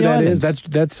still on the island?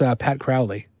 That's Pat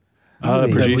Crowley. The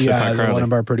producer, Pat Crowley. One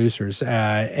of our producers.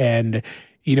 And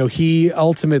he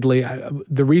ultimately,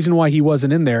 the reason why he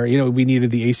wasn't in there, we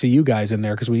needed the ACU guys in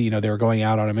there because they were going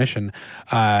out on a mission.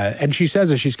 And she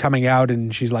says as she's coming out,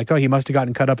 and she's like, oh, he must have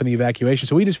gotten cut up in the evacuation.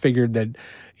 So we just figured that,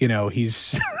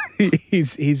 he's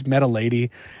met a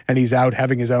lady and he's out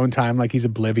having his own time, he's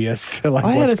oblivious to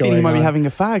I had a feeling he might be having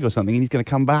a fag or something, and he's going to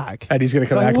come back. And he's going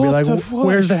to come back and be like,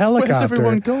 where's the helicopter? Where's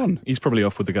everyone gone? He's probably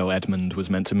off with the girl Edmund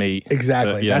was meant to meet.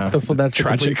 Exactly. That's the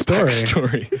tragic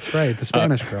story. That's right. The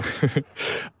Spanish girl.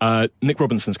 Nick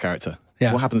Robinson's character.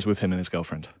 Yeah. What happens with him and his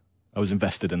girlfriend? I was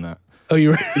invested in that. Oh, you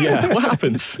were? Yeah. What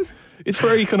happens? It's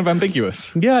very kind of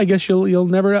ambiguous. Yeah, I guess you'll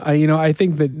never. I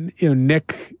think that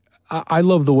Nick. I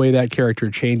love the way that character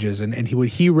changes, and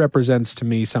he represents to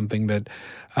me something that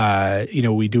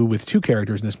we do with two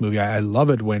characters in this movie. I love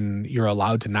it when you're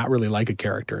allowed to not really like a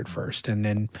character at first, and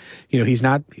then he's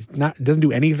not doesn't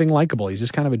do anything likable. He's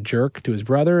just kind of a jerk to his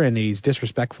brother, and he's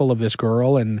disrespectful of this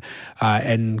girl, and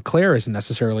Claire isn't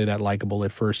necessarily that likable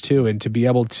at first too. And to be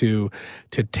able to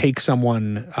take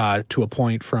someone to a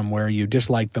point from where you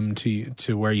dislike them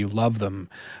to where you love them,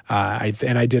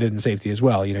 and I did it in Safety as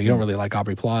well. You don't really like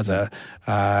Aubrey Plaza.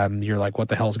 agenda. You're like, what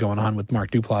the hell's going on with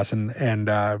Mark Duplass? And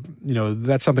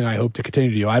that's something I hope to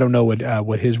continue to do. I don't know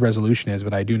what his resolution is,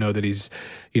 but I do know that he's,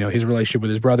 his relationship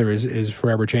with his brother is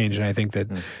forever changed. And I think that,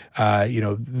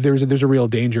 there's a real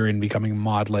danger in becoming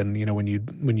maudlin,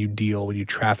 when you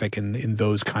traffic in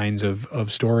those kinds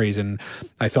of stories. And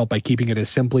I felt by keeping it as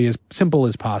simple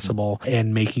as possible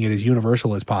and making it as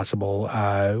universal as possible,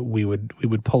 we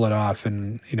would pull it off.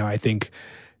 And, I think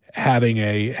having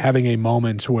a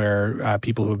moment where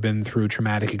people who have been through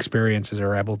traumatic experiences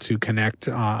are able to connect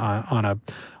on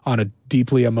a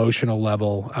deeply emotional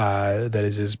level that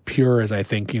is as pure as I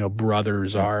think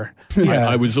brothers are. Yeah.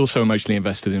 I was also emotionally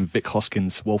invested in Vic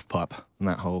Hoskins' Wolf Pup and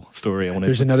that whole story.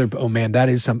 There's another. Oh man, that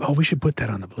is some. Oh, we should put that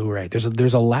on the Blu-ray.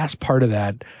 There's a last part of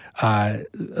that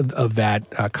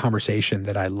conversation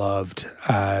that I loved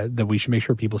that we should make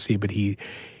sure people see. But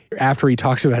after he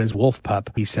talks about his wolf pup,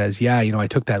 he says, yeah, I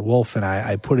took that wolf and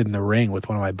I put it in the ring with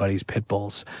one of my buddy's pit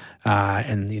bulls.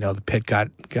 And the pit got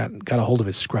a hold of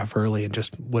his scruff early and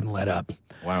just wouldn't let up.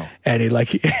 Wow. And he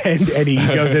and he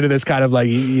goes into this kind of like,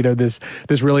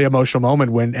 this really emotional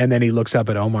moment and then he looks up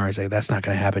at Omar and says, that's not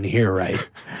going to happen here, right?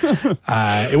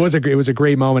 It was a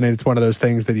great moment. And it's one of those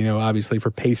things that, obviously for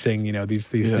pacing, these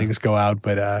things go out,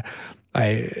 but,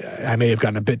 I may have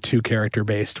gotten a bit too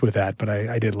character-based with that, but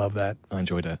I did love that. I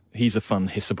enjoyed it. He's a fun,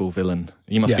 hissable villain.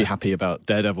 You must be happy about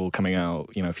Daredevil coming out,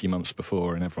 a few months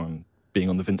before and everyone being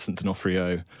on the Vincent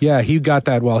D'Onofrio. Yeah, he got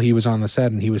that while he was on the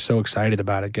set, and he was so excited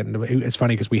about it. It's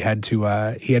funny because he had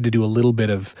to do a little bit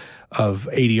of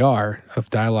ADR, of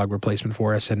dialogue replacement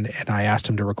for us, and I asked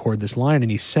him to record this line, and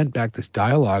he sent back this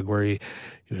dialogue where he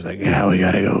was like, yeah, we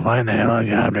got to go find the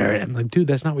helicopter. And I'm like, dude,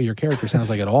 that's not what your character sounds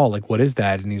like at all. Like, what is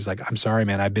that? And he's like, I'm sorry,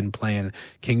 man. I've been playing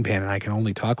Kingpin, and I can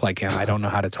only talk like him. I don't know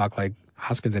how to talk like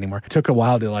Hoskins anymore. It took a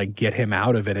while to get him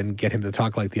out of it and get him to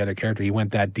talk like the other character. He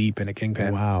went that deep into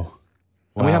Kingpin. Wow.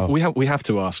 Well, we have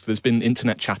to ask. There's been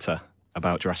internet chatter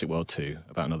about Jurassic World 2,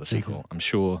 about another sequel. Mm-hmm. I'm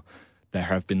sure there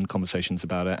have been conversations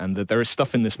about it, and that there is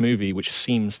stuff in this movie which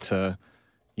seems to,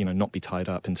 not be tied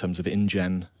up in terms of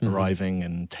InGen arriving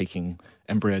and taking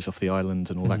embryos off the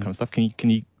island and all that kind of stuff. Can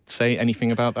you say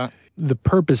anything about that? The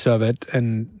purpose of it,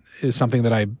 and is something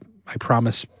that I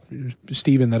promised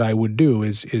Stephen that I would do,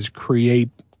 is create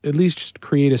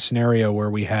a scenario where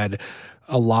we had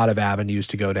a lot of avenues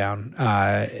to go down,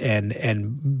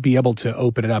 and be able to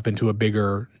open it up into a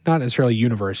bigger, not necessarily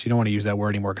universe. You don't want to use that word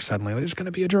anymore because suddenly there's going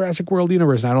to be a Jurassic World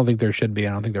universe. And I don't think there should be.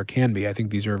 I don't think there can be. I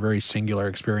think these are very singular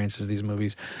experiences, these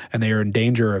movies, and they are in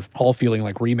danger of all feeling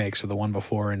like remakes of the one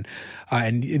before.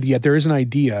 And yet there is an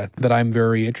idea that I'm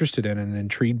very interested in and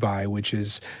intrigued by, which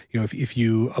is, if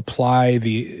you apply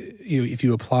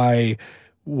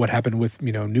what happened with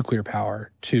nuclear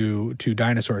power to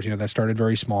dinosaurs, that started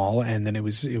very small, and then it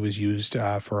was used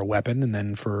for a weapon, and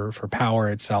then for power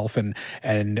itself, and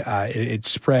it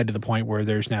spread to the point where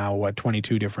there's now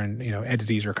 22 different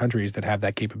entities or countries that have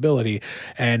that capability,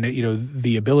 and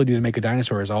the ability to make a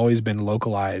dinosaur has always been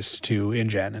localized to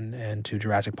InGen and to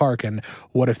Jurassic Park. And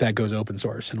what if that goes open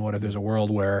source? And what if there's a world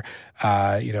where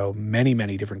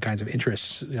many different kinds of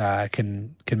interests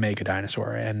can make a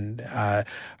dinosaur? And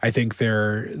I think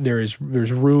there's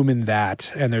room in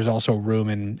that, and there's also room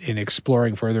in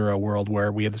exploring further a world where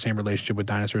we have the same relationship with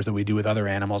dinosaurs that we do with other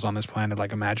animals on this planet.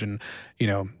 Like, imagine,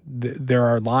 there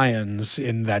are lions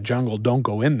in that jungle. Don't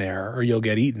go in there or you'll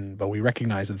get eaten, but we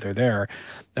recognize that they're there.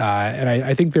 And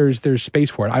I think there's space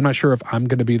for it. I'm not sure if I'm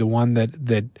going to be the one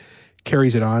that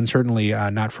carries it on, certainly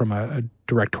not from a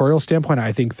directorial standpoint.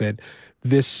 I think that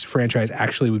this franchise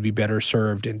actually would be better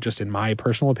served, in my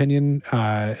personal opinion,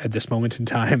 at this moment in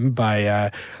time,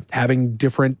 by having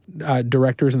different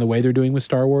directors in the way they're doing with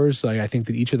Star Wars. Like, I think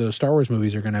that each of those Star Wars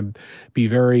movies are going to be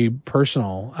very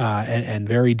personal and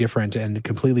very different and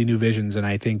completely new visions. And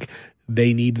I think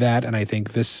they need that, and I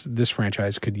think this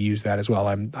franchise could use that as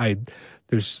well.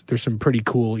 There's some pretty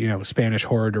cool Spanish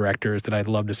horror directors that I'd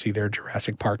love to see their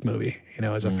Jurassic Park movie.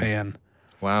 As a fan.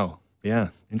 Wow. Yeah.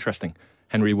 Interesting.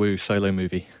 Henry Wu solo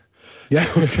movie. Yeah,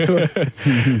 we'll see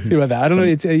about that. I don't know.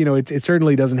 It's it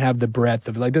certainly doesn't have the breadth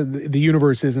of the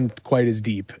universe isn't quite as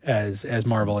deep as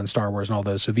Marvel and Star Wars and all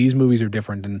those. So these movies are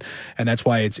different, and that's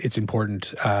why it's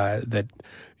important that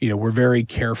we're very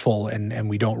careful and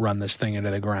we don't run this thing into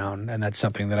the ground. And that's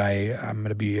something that I'm going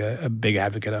to be a big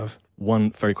advocate of.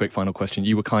 One very quick final question.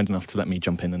 You were kind enough to let me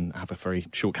jump in and have a very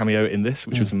short cameo in this,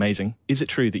 which was amazing. Is it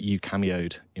true that you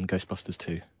cameoed in Ghostbusters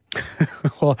 2?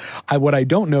 Well, what I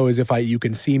don't know is if you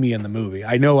can see me in the movie.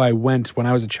 I know I went when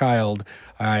I was a child.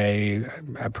 I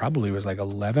probably was like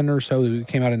 11 or so. It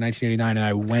came out in 1989, and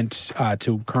I went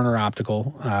to Kerner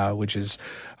Optical, which is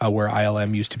where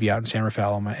ILM used to be out in San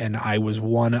Rafael. And I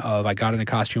got in a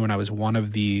costume, and I was one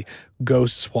of the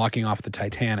ghosts walking off the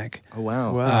Titanic. Oh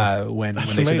wow! When they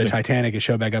amazing. said the Titanic is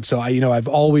showed back up. So I've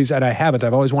always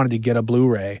wanted to get a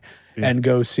Blu-ray. Yeah. And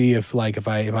go see if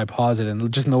I pause it,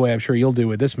 and just in the way I'm sure you'll do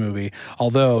with this movie.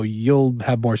 Although you'll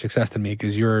have more success than me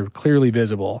because you're clearly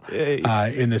visible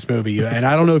in this movie, and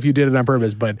I don't know if you did it on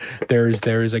purpose, but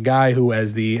there's a guy who,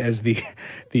 as the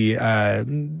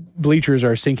bleachers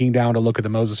are sinking down to look at the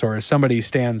Mosasaurus, somebody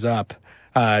stands up.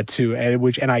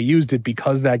 And I used it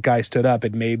because that guy stood up.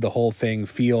 It made the whole thing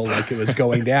feel like it was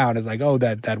going down. It's like, oh,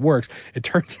 that works. It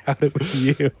turns out it was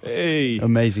you. Hey,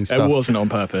 amazing stuff. It wasn't on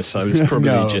purpose. I was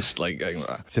probably just like going.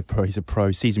 He's a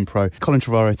pro, seasoned pro. Colin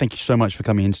Trevorrow, thank you so much for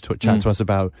coming in to chat to us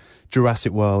about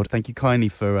Jurassic World. Thank you kindly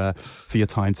for your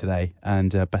time today,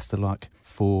 and best of luck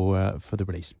for the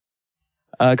release.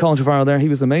 Colin Trevorrow there, he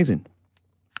was amazing.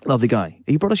 Lovely guy.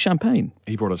 He brought us champagne.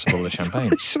 He brought us a bottle of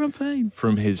champagne. Champagne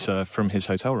from his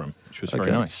hotel room, which was very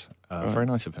nice. Very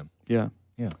nice of him. Yeah.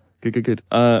 Yeah. Good.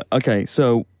 Okay,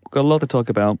 so got a lot to talk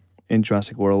about in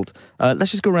Jurassic World.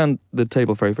 Let's just go around the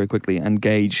table very, very quickly and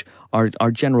gauge our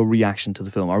general reaction to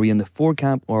the film. Are we in the for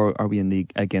camp or are we in the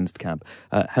against camp?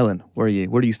 Helen, where are you?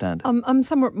 Where do you stand? I'm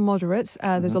somewhat moderate.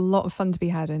 There's a lot of fun to be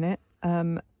had in it,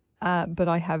 but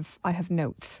I have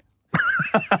notes.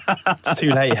 It's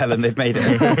too late, Helen. They've made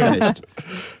it. Finished.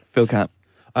 Phil Cap.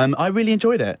 I really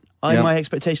enjoyed it. My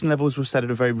expectation levels were set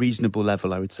at a very reasonable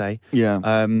level, I would say. Yeah.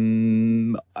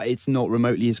 It's not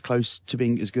remotely as close to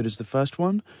being as good as the first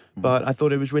one, but I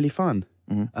thought it was really fun.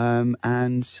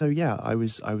 And so, I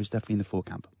was definitely in the for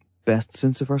camp. Best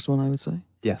since the first one, I would say?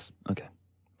 Yes. Okay.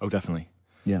 Oh, definitely.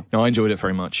 Yeah. No, I enjoyed it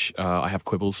very much. I have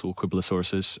quibbles or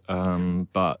quibbleosauruses,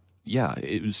 but yeah,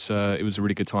 it was a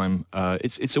really good time.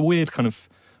 It's a weird kind of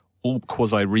all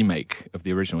quasi remake of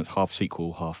the original. It's half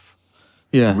sequel, half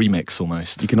remix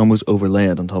almost. You can almost overlay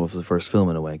it on top of the first film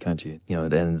in a way, can't you?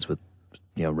 It ends with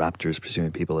raptors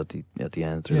pursuing people at the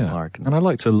end through the park. And I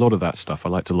liked a lot of that stuff. I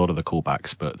liked a lot of the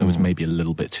callbacks, but there was maybe a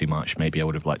little bit too much. Maybe I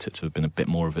would have liked it to have been a bit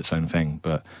more of its own thing.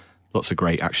 But lots of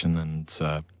great action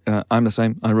and. I'm the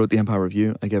same. I wrote the Empire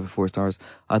review. I gave it 4 stars.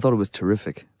 I thought it was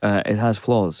terrific. It has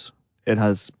flaws. It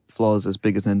has flaws as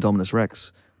big as an Indominus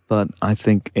Rex, but I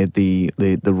think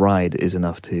the ride is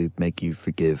enough to make you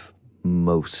forgive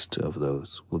most of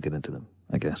those. We'll get into them,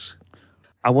 I guess.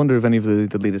 I wonder if any of the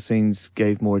deleted scenes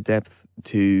gave more depth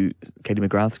to Katie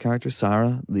McGrath's character,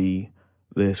 Sarah, the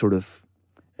sort of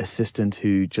assistant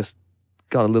who just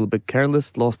got a little bit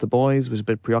careless, lost the boys, was a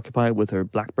bit preoccupied with her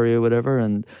BlackBerry or whatever,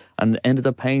 and ended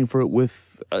up paying for it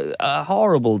with a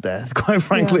horrible death, quite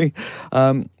frankly.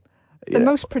 Yeah. The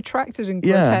most protracted and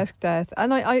grotesque death.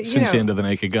 And I since the end of The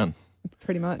Naked Gun.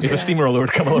 Pretty much. If a steamroller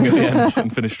had come along at the end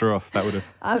and finished her off, that would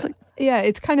have...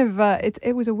 it's kind of...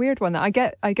 It was a weird one. I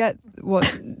get what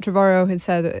Trevorrow had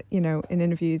said, in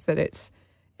interviews, that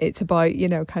it's about,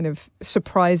 kind of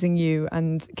surprising you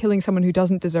and killing someone who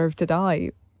doesn't deserve to die,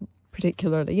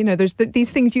 particularly. There's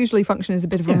these things usually function as a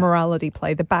bit of a morality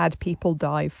play. The bad people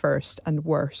die first and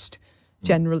worst,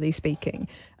 generally speaking.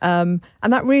 And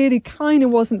that really kind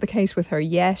of wasn't the case with her.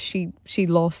 Yes, she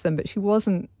lost them, but she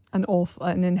wasn't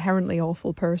an inherently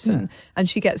awful person. And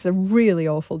she gets a really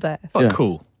awful death. But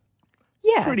cool.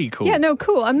 Yeah. Pretty cool. Yeah, no,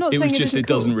 cool. I'm not saying it was just, it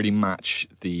doesn't really match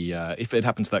the, if it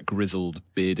happened to that grizzled,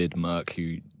 bearded merc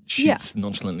who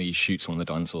nonchalantly shoots one of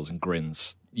the dinosaurs and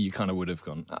grins, you kind of would have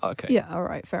gone, okay. Yeah, all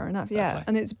right, fair enough. Yeah.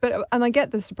 And I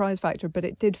get the surprise factor, but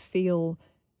it did feel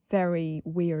very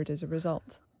weird as a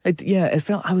result. It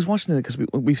felt. I was watching it because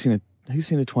we've seen it. Who's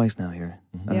seen it twice now here?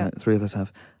 3 of us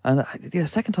have. And the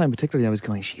second time particularly, I was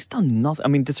going, she's done nothing. I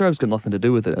mean, deserves got nothing to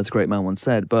do with it, as a great man once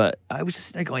said. But I was just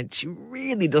sitting there going, she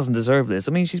really doesn't deserve this.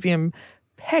 I mean, she's being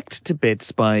pecked to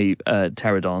bits by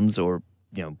pterodons or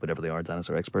whatever they are,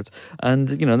 dinosaur experts. And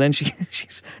then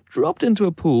she's dropped into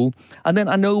a pool. And then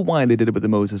I know why they did it with the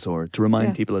mosasaur, to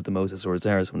remind people that the mosasaur is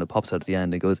there. So when it pops out at the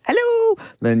end, it goes, hello.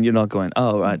 Then you're not going,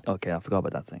 oh right, okay, I forgot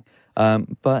about that thing.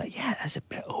 But that's a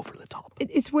bit over the top.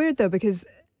 It's weird though, because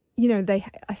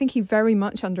I think he very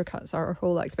much undercuts our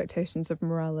whole expectations of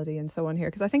morality and so on here,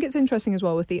 because I think it's interesting as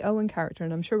well with the Owen character,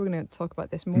 and I'm sure we're going to talk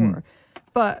about this more.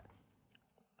 But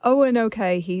Owen,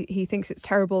 he thinks it's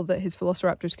terrible that his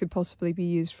velociraptors could possibly be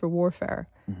used for warfare.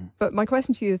 But my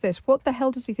question to you is this: what the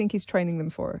hell does he think he's training them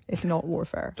for, if not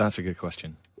warfare? That's a good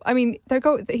question. I mean,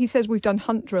 he says we've done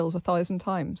hunt drills 1,000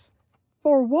 times.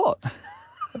 For what?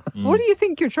 What do you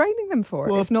think you're training them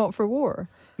for, if not for war?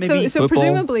 Maybe so football.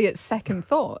 presumably it's second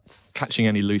thoughts. Catching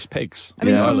any loose pigs. I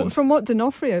mean, on the from what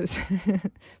D'Onofrio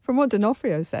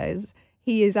says,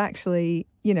 he is actually,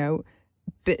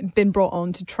 been brought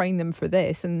on to train them for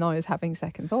this, and now is having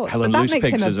second thoughts. Helen, but that loose makes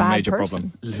pigs him a is a bad major person.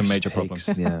 problem. It's a major problem.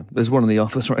 Yeah, there's one in the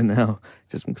office right now,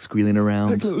 just squealing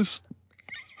around.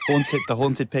 The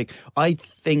haunted pig. I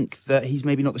think that he's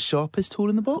maybe not the sharpest tool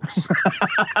in the box.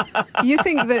 You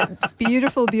think that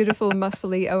beautiful,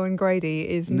 muscly Owen Grady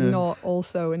is not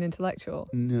also an intellectual?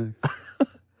 No.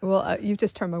 Well, you've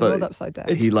just turned my But world upside down.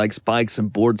 He likes bikes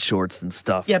and board shorts and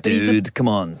stuff. Yeah, but dude, come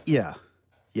on. Yeah.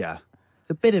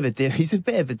 He's a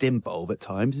bit of a dim bulb at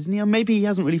times, isn't he? Or maybe he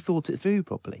hasn't really thought it through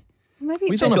properly. Maybe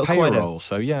He's it's on a got quite a- payroll,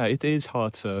 so yeah, it is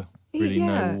hard to really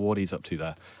know what he's up to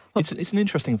there. It's an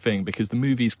interesting thing because the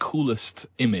movie's coolest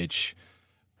image,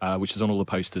 which is on all the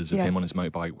posters of him on his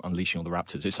motorbike unleashing all the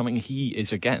raptors, is something he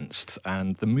is against,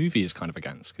 and the movie is kind of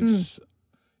against because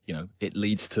it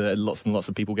leads to lots and lots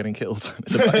of people getting killed.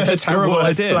 It's a terrible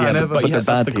idea. but they're that's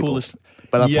bad the people. coolest.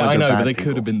 By that Yeah, point, I they're know, bad but they people.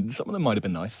 could have been. Some of them might have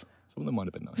been nice. Some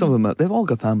Some of them, they've all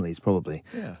got families, probably.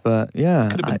 Yeah. But yeah.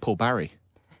 Could have been Paul Barry.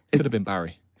 Could have been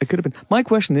Barry. It could have been. My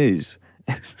question is,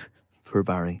 for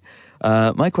Barry,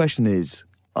 my question is,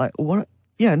 what?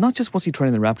 Yeah, not just what's he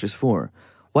training the raptors for.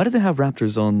 Why did they have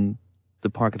raptors on the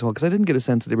park at all? Because I didn't get a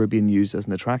sense that they were being used as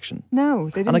an attraction. No,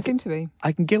 they didn't seem to be.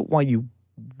 I can get why you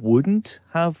wouldn't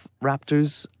have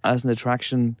raptors as an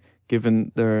attraction,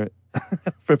 given their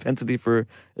propensity for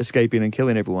escaping and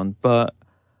killing everyone. But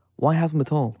why have them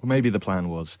at all? Well, maybe the plan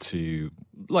was to,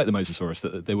 like the Mosasaurus,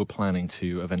 that they were planning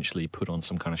to eventually put on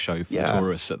some kind of show for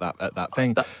tourists at that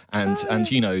thing, and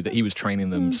that he was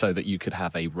training them so that you could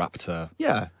have a raptor,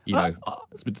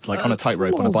 like on a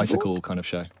tightrope on a bicycle kind of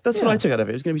show. That's what I took out of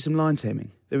it. It was going to be some lion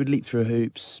taming. They would leap through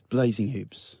hoops, blazing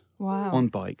hoops, on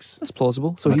bikes. That's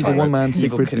plausible. So he's a one-man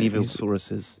Siegfried.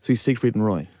 Knievel-sauruses. So he's Siegfried and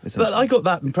Roy. But I got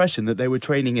that impression that they were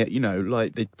training it,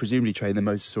 like they presumably trained the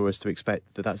Mosasaurus to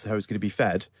expect that that's how it's going to be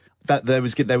fed. That there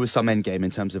was some end game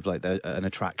in terms of like an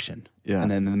attraction. Yeah.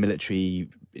 And then the military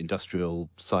industrial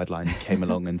sideline came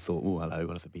along and thought, oh, hello,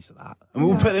 we'll have a piece of that. And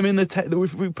we'll put them in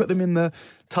we put them in the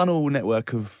tunnel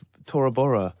network of Tora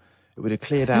Bora. It would have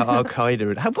cleared out Al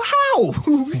Qaeda. How?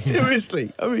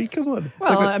 Seriously? I mean, come on.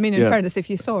 Well, in fairness, if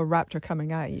you saw a raptor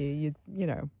coming at you,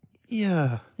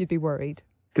 you'd be worried.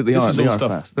 They are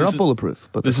stuff. fast. They're not bulletproof,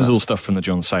 but this is all stuff from the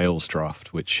John Sayles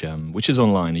draft, which is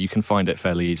online. You can find it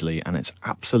fairly easily, and it's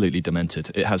absolutely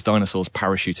demented. It has dinosaurs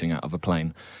parachuting out of a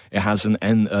plane. It has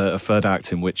a third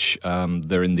act in which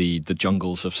they're in the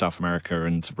jungles of South America,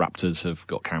 and raptors have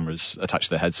got cameras attached to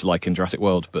their heads, like in Jurassic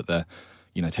World, but they're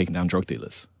taking down drug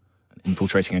dealers, and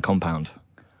infiltrating a compound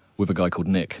with a guy called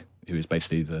Nick, who is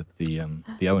basically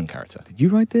the Owen character. Did you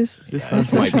write this? This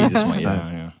might be.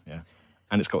 Yeah.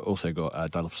 And it's also got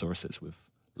Dilophosauruses with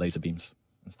laser beams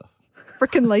and stuff.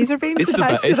 Frickin' laser beams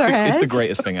attached to their heads. It's the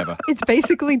greatest thing ever. It's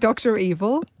basically Dr.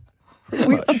 Evil.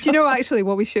 Do you know actually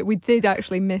what we did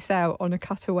actually miss out on a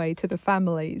cutaway to the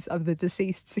families of the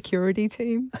deceased security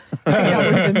team. I think that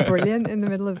would have been brilliant in the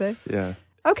middle of this. Yeah.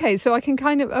 Okay, so I can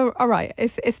kind of, all right,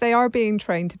 if they are being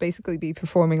trained to basically be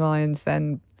performing lions,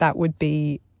 then that would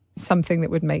be something that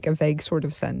would make a vague sort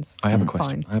of sense. I have a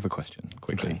question,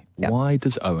 quickly. Okay. Yep. Why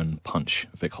does Owen punch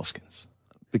Vic Hoskins?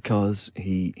 Because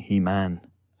he man,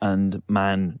 and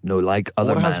man no like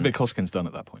other man. What has Vic Hoskins done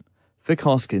at that point? Vic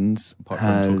Hoskins Apart from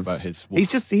has. talk about his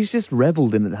He's just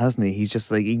reveled in it, hasn't he? He's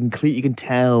just like you can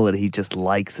tell that he just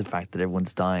likes the fact that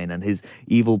everyone's dying, and his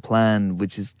evil plan,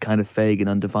 which is kind of vague and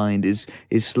undefined, is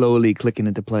slowly clicking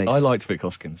into place. I liked Vic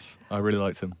Hoskins. I really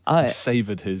liked him. I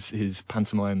savoured his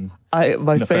pantomime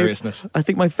nefariousness. I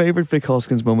think my favourite Vic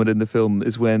Hoskins moment in the film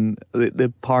is when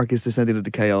the park is descending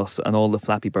into chaos and all the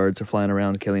Flappy Birds are flying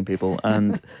around killing people,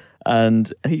 and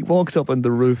and he walks up on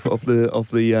the roof of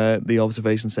the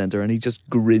observation centre and he just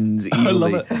grins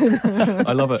evilly.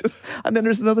 I love it. And then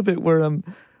there's another bit where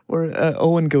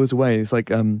Owen goes away. It's like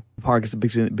the park is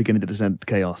beginning to descend into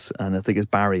chaos, and I think it's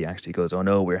Barry actually goes, "Oh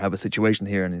no, we have a situation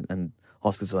here," and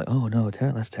Hoskins is like, "Oh no,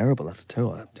 that's terrible. That's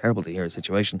terrible to hear a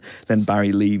situation." Then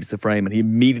Barry leaves the frame and he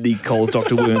immediately calls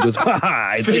Dr. Wu and goes, "Ha ha!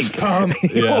 I think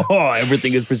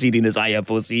everything is proceeding as I have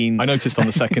foreseen." I noticed on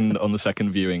the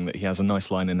second viewing that he has a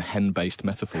nice line in hen-based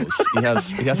metaphors. He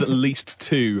has at least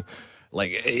two.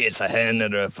 Like, it's a hen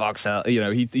and a fox out.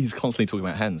 He's constantly talking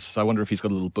about hens. So I wonder if he's got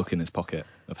a little book in his pocket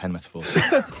of hen metaphors.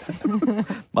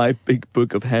 My big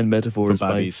book of hen metaphors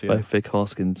by Vic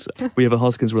Hoskins. We have a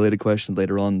Hoskins-related question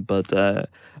later on, but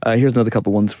here's another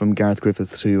couple ones from Gareth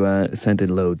Griffiths, who sent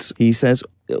in loads. He says,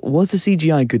 was the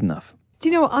CGI good enough? Do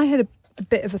you know what? I had a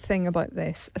bit of a thing about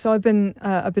this. So I've been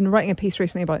writing a piece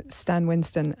recently about Stan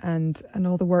Winston and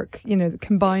all the work,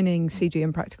 combining CG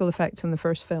and practical effects on the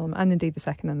first film, and indeed the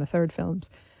second and the third films.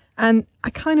 And I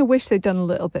kind of wish they'd done a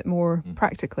little bit more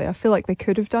practically. I feel like they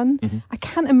could have done. I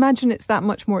can't imagine it's that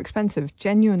much more expensive.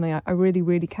 Genuinely, I really,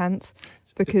 really can't,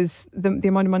 because the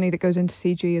amount of money that goes into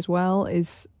CG as well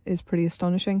is pretty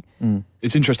astonishing.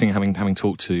 It's interesting having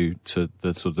talked to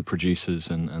the sort of the producers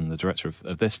and the director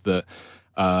of this, that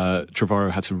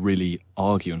Trevorrow had to really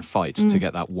argue and fight to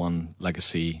get that one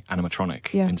legacy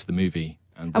animatronic into the movie.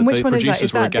 And which one is that?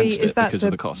 Producers were against it because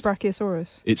of the cost.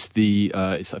 Brachiosaurus? It's the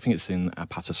I think it's in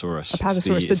Apatosaurus.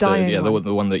 Apatosaurus, the dying one.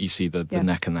 The one that you see the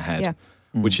neck and the head. Yeah.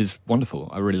 Which is wonderful.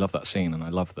 I really love that scene, and I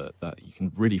love that you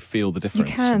can really feel the difference.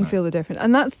 You can feel the difference.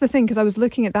 And that's the thing, because I was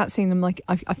looking at that scene and I'm like,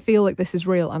 I feel like this is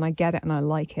real, and I get it and I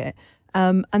like it.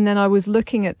 And then I was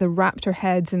looking at the raptor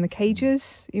heads in the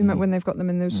cages, you remember when they've got them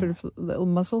in those sort of little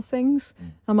muzzle things.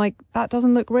 I'm like, that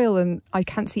doesn't look real, and I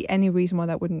can't see any reason why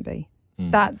that wouldn't be.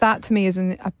 That to me is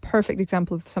a perfect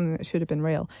example of something that should have been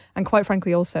real. And quite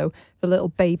frankly, also the little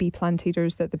baby plant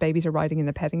eaters that the babies are riding in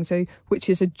the petting zoo, which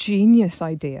is a genius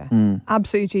idea,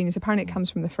 absolutely genius. Apparently, it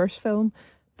comes from the first film,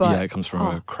 but it comes from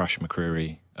a Crash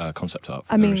McCreary concept art.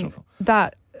 I mean, original film.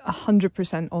 That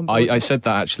 100% on board. I said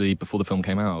that actually before the film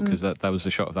came out, because that was a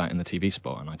shot of that in the TV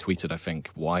spot, and I tweeted, I think,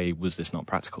 why was this not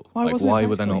practical? Why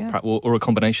were they not or a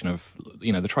combination of,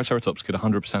 the Triceratops could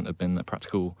 100% have been a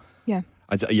practical. Yeah.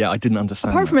 I didn't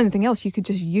understand. Apart from anything else, you could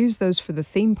just use those for the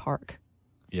theme park.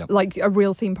 Yeah. Like a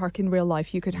real theme park in real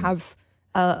life. You could have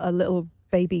a little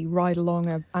baby ride along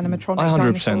an animatronic. I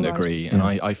 100% agree, and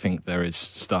I think there is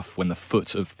stuff when the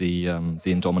foot of the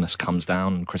Indominus comes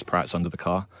down and Chris Pratt's under the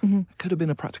car. It could have been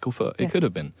a practical foot. It could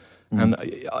have been. And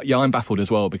I'm baffled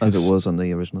as well, because as it was on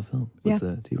the original film with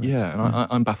the T-Rex. Yeah, and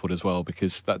I'm baffled as well,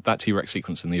 because that T-Rex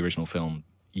sequence in the original film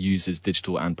uses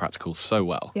digital and practical so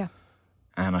well. Yeah.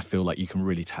 And I feel like you can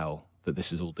really tell that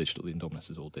this is all digital. The Indominus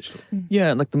is all digital.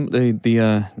 Yeah, like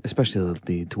the especially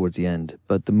the towards the end.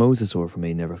 But the mosasaur for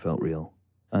me never felt real,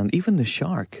 and even the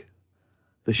shark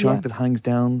that hangs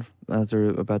down as they're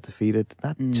about to feed it.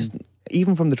 That just,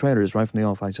 even from the trailers, right from the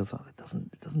off, I just thought it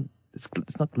doesn't.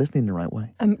 It's not glistening the right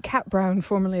way. Cat Brown,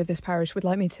 formerly of this parish, would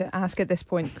like me to ask at this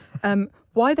point,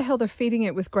 why the hell they're feeding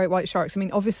it with great white sharks? I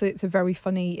mean, obviously it's a very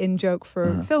funny in-joke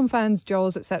for film fans,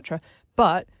 Jaws, etc.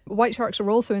 But white sharks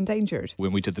are also endangered.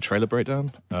 When we did the trailer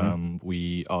breakdown,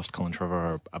 we asked Colin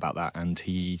Trevorrow about that, and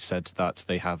he said that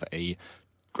they have a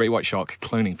great white shark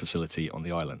cloning facility on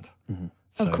the island.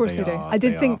 So of course they do. I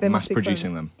did think they must be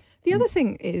producing them. The other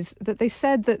thing is that they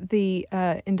said that the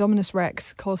Indominus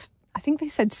Rex cost, I think they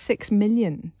said $6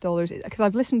 million, because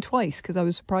I've listened twice because I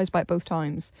was surprised by it both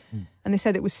times. And they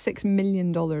said it was $6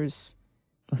 million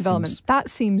development. That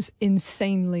seems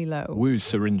insanely low. Woo,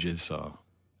 syringes are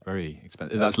very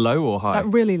expensive. That's low or high?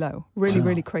 Really low.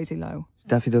 Really crazy low.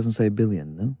 Definitely doesn't say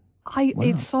billion, no?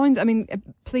 It sounds, I mean,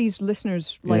 please,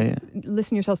 listeners,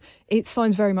 listen yourselves. It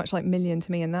sounds very much like million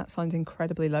to me, and that sounds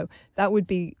incredibly low. That would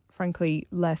be, frankly,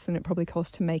 less than it probably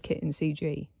cost to make it in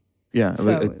CG. Yeah,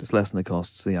 So- it's less than it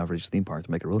costs the average theme park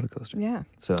to make a roller coaster. Yeah.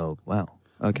 So, wow.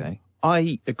 Okay.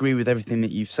 I agree with everything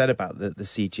that you've said about the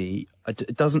CG.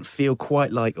 It doesn't feel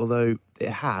quite like, although it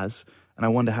has, and I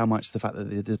wonder how much the fact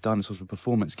that the dinosaurs were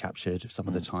performance captured some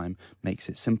of the time makes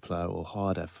it simpler or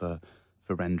harder for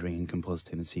rendering and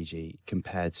compositing the CG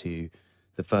compared to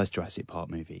the first Jurassic Park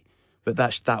movie. But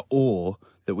that awe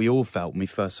that we all felt when we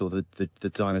first saw the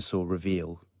dinosaur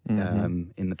reveal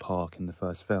in the park in the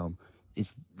first film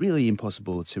is really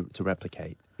impossible to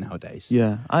replicate nowadays.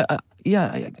 Yeah,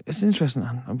 it's interesting.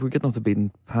 We're getting off the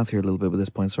beaten path here a little bit with this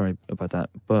point. Sorry about that.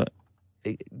 But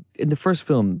in the first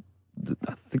film,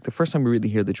 I think the first time we really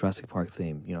hear the Jurassic Park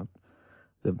theme,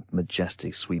 the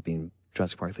majestic, sweeping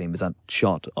Jurassic Park theme, is that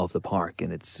shot of the park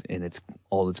in its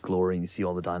all its glory, and you see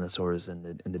all the dinosaurs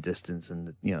in the distance,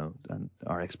 and and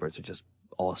our experts are just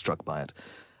awestruck by it.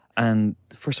 And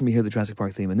the first time we hear the Jurassic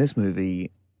Park theme in this movie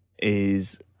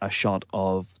is a shot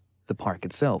of the park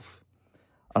itself.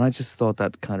 And I just thought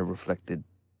that kind of reflected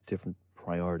different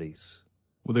priorities.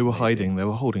 Well, they were hiding. They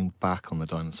were holding back on the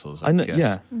dinosaurs, I know, guess.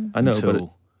 yeah, I know,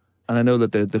 Until- and I know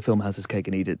that the film has this cake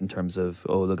and eat it in terms of,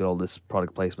 oh, look at all this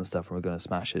product placement stuff and we're going to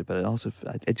smash it. But it also,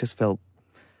 it just felt,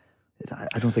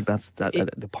 I don't think that's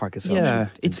the park itself. Yeah,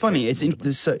 should it's funny. indicate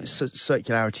It's a in the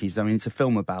circularities. I mean, it's a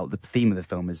film about, the theme of the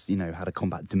film is, how to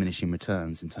combat diminishing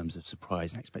returns in terms of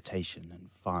surprise and expectation and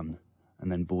fun,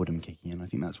 and then boredom kicking in. I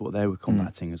think that's what they were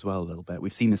combating as well a little bit.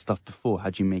 We've seen this stuff before. How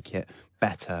do you make it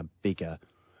better, bigger,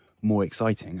 more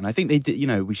exciting? And I think they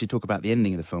did. We should talk about the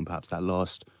ending of the film, perhaps that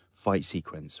last fight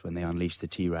sequence when they unleash the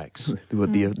T-Rex. The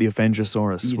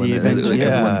Avengerosaurus. The Avenger,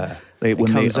 yeah. When It they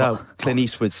comes out Clint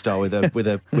Eastwood style with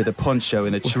a poncho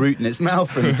and a cheroot in its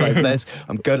mouth, and it's like,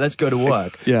 let's go to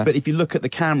work. Yeah. But if you look at the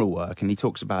camera work, and he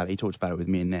talked about it with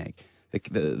me and Nick,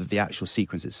 the actual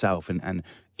sequence itself, and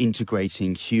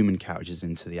integrating human characters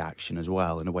into the action as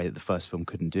well in a way that the first film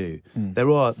couldn't do. There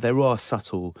are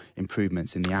subtle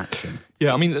improvements in the action.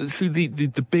 Yeah, I mean, through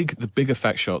the big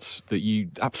effect shots that you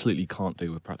absolutely can't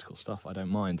do with practical stuff, I don't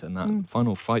mind. And that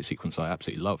final fight sequence I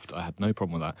absolutely loved. I had no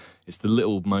problem with that. It's the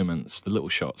little moments, the little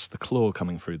shots, the claw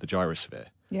coming through the gyrosphere.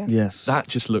 Yeah. Yes. That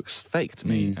just looks fake to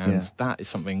me, and that is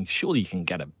something. Surely you can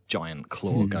get a giant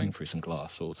claw going through some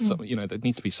glass, or there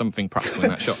needs to be something practical in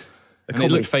that shot. And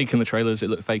it looked fake in the trailers, it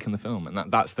looked fake in the film,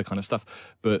 and that's the kind of stuff.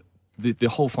 But the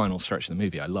whole final stretch of the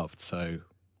movie I loved, so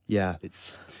yeah,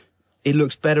 it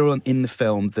looks better in the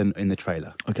film than in the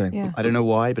trailer. Okay. Yeah. I don't know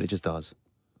why, but it just does.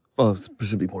 Well, it's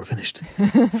presumably more finished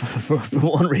for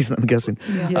one reason, I'm guessing.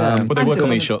 Yeah. But they work on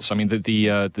these shots. I mean,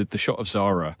 the shot of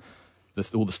Zara,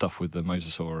 all the stuff with the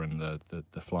mosasaur and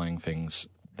the flying things.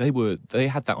 They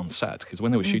had that on set because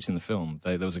when they were shooting the film,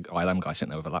 there was an ILM guy sitting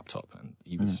there with a laptop, and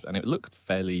and it looked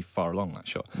fairly far along, that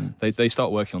shot. They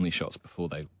start working on these shots before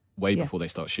they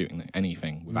start shooting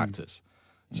anything with actors.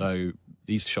 So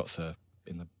these shots are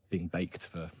being baked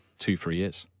for 2-3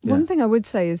 years. One thing I would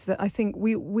say is that I think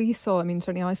we saw, I mean,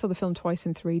 certainly I saw the film twice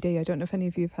in 3D. I don't know if any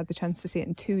of you have had the chance to see it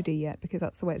in 2D yet, because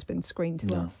that's the way it's been screened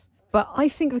to us. But I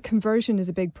think the conversion is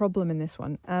a big problem in this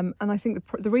one. And I think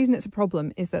the reason it's a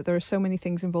problem is that there are so many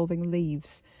things involving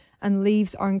leaves. And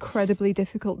leaves are incredibly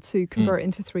difficult to convert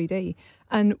into 3D.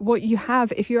 And what you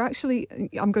have, if you're actually,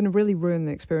 I'm going to really ruin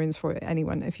the experience for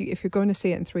anyone. If you're going to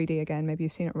see it in 3D again, maybe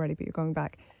you've seen it already, but you're going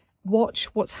back,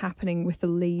 watch what's happening with the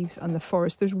leaves and the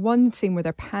forest. There's one scene where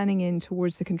they're panning in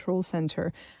towards the control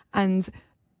center, and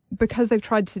because they've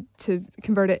tried to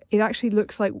convert it, it actually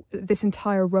looks like this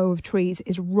entire row of trees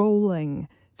is rolling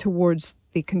towards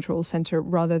the control center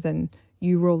rather than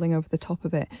you rolling over the top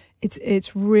of it.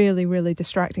 It's really, really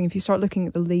distracting. If you start looking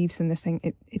at the leaves in this thing,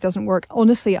 it doesn't work.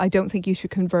 Honestly, I don't think you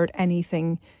should convert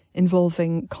anything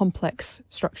involving complex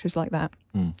structures like that.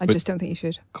 I just don't think you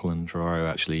should. Colin Trevorrow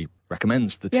actually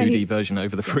recommends the 2D version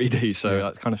over the 3D, so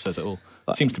that kind of says it all.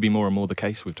 It seems to be more and more the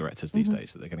case with directors these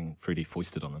days, that they're getting 3D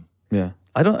foisted on them. Yeah,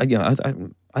 I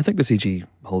think the CG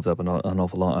holds up an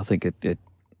awful lot. I think it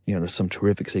there's some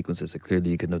terrific sequences that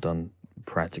clearly you couldn't have done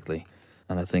practically,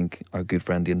 and I think our good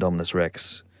friend the Indominus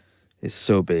Rex is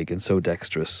so big and so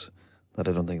dexterous that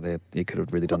I don't think they could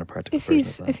have really done a practical version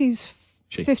of that. If he's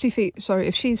 50 feet, sorry,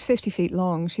 if she's 50 feet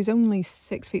long, she's only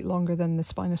 6 feet longer than the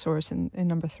Spinosaurus in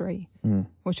number 3,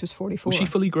 which was 44. Was she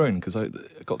fully grown? Because I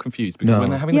got confused. Because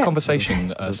when they're having the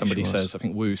conversation, somebody says, I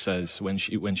think Wu says, when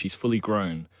she's fully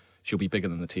grown, she'll be bigger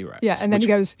than the T-Rex. Yeah, and then he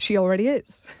goes, she already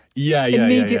is. Yeah.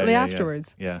 Immediately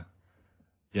afterwards. Yeah.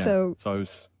 So I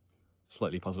was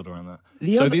slightly puzzled around that.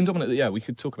 The Indominus, we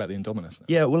could talk about the Indominus now.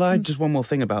 Yeah, well, I had just one more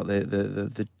thing about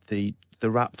the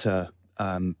raptor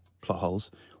plot holes.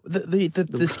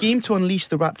 The scheme to unleash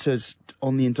the raptors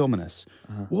on the Indominus.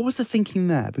 What was the thinking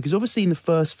there? Because obviously in the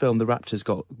first film, the raptors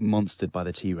got monstered by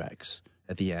the T-Rex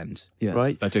at the end,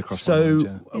 right? That did cross my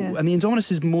mind, and the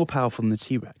Indominus is more powerful than the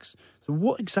T-Rex. So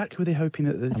what exactly were they hoping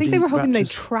that? I think they were hoping they'd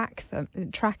track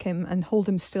him and hold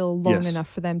him still long enough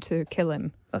for them to kill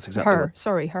him. That's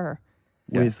exactly her.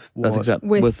 With what? That's exactly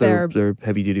with their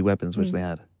heavy duty weapons, which they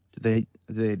had. Did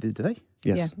they?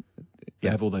 Yes. They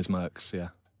have all those mercs. Yeah.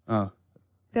 Oh.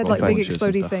 They had like big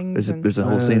explodey things. There's a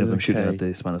whole scene of them shooting at the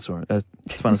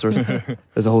Spinosaurus.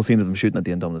 There's a whole scene of them shooting at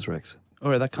the Indominus Rex. All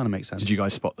right, that kind of makes sense. Did you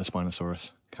guys spot the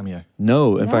Spinosaurus cameo?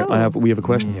 No, in fact, we have a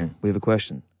question here. We have a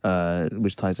question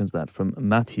which ties into that from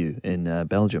Matthew in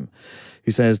Belgium,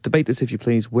 who says, debate this if you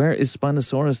please. Where is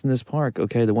Spinosaurus in this park?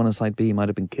 Okay, the one on Site B might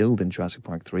have been killed in Jurassic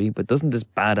Park 3, but doesn't this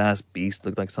badass beast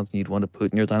look like something you'd want to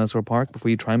put in your dinosaur park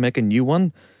before you try and make a new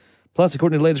one? Plus,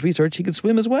 according to the latest research, he can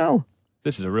swim as well.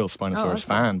 This is a real Spinosaurus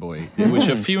fanboy, which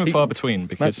are few and far between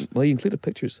because... Well, you included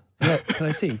pictures. Yeah, can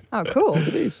I see? Oh, cool. Look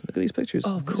at these pictures.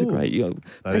 Oh, cool. These are great.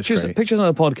 Great. Pictures on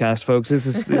a podcast, folks. This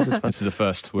is fun. This is a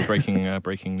first. We're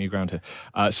breaking new ground here.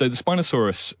 So the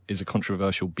Spinosaurus is a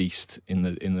controversial beast in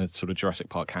the sort of Jurassic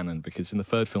Park canon because in the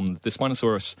third film, the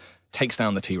Spinosaurus takes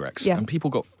down the T-Rex, and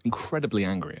people got incredibly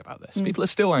angry about this. People are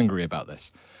still angry about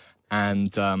this,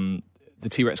 and the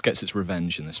T-Rex gets its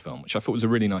revenge in this film, which I thought was a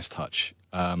really nice touch.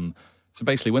 So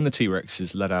basically, when the T-Rex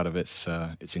is let out of its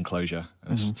enclosure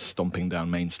and is stomping down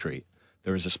Main Street,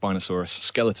 there is a Spinosaurus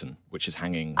skeleton which is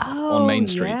hanging on Main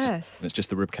Street. Yes. And it's just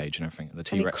the ribcage and everything. The And it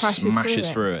T-Rex crashes smashes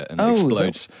through through it and Oh,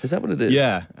 explodes. is that what it is?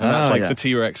 Yeah, and that's like yeah. the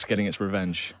T-Rex getting its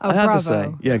revenge. Oh, I have bravo. to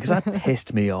say, yeah, because that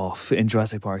pissed me off in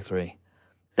Jurassic Park 3.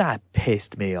 That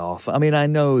pissed me off. I mean, I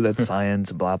know that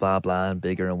science, blah, blah, blah, and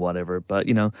bigger and whatever, but,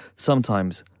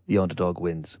 sometimes the underdog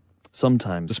wins.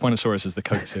 Sometimes. The Spinosaurus is the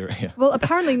co-tear. Yeah. Well,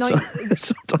 apparently,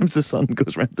 Sometimes the sun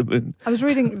goes round the moon. I was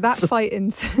reading that fight in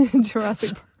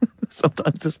Jurassic Park.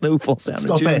 Sometimes the snow falls down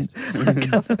Stop in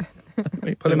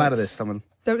June. Pull him out of this, someone.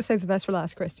 Don't save the best for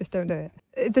last, Chris. Just don't do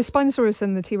it. The Spinosaurus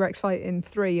and the T-Rex fight in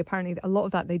 3, apparently a lot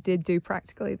of that they did do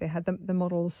practically. They had the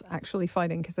models actually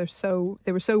fighting because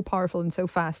they were so powerful and so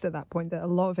fast at that point that a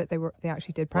lot of it they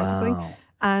actually did practically. Wow.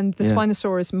 And the Yeah.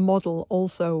 Spinosaurus model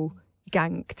also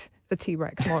ganked the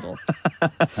T-Rex model.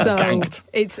 So Ganked.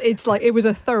 it's like it was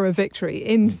a thorough victory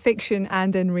in fiction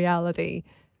and in reality.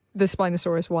 The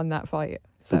Spinosaurus won that fight.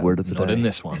 So. The word of the Not day. in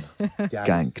this one.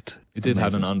 Ganked. It did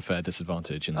have an unfair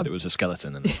disadvantage in that it was a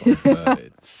skeleton in this one.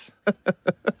 But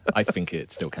I think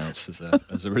it still counts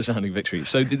as a resounding victory.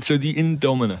 So the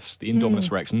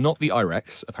Indominus Rex, not the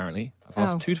I-Rex, apparently. I've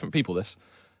asked two different people this,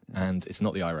 and it's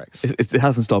not the I-Rex. It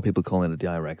hasn't stopped people calling it the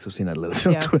I-Rex. I've seen that loads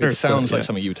on Yeah. Twitter. It sounds so, like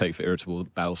something you would take for irritable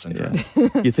bowel syndrome. Yeah.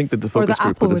 You think that the Or focus that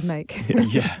group Apple would would have...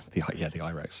 make. Yeah, the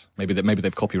I-Rex. Maybe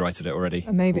they've copyrighted it already.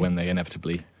 Maybe. For when they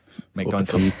inevitably make Or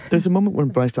dinosaurs. become- There's a moment when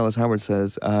Bryce Dallas Howard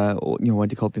says, why do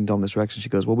you call it the Indominus Rex? And she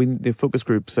goes, well, the focus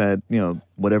group said,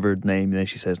 whatever name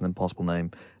she says, an impossible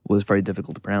name, was very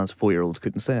difficult to pronounce. 4-year-olds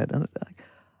couldn't say it. And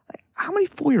how many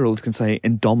 4-year-olds can say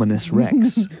Indominus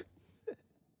Rex?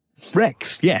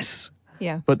 Rex, yes.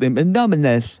 Yeah. But the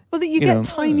Indominus... Well, you get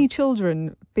tiny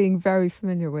children being very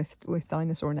familiar with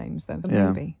dinosaur names, though.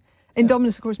 Yeah. Maybe.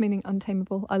 Indominus, of course, meaning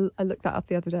untamable. I looked that up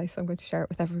the other day, so I'm going to share it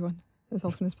with everyone as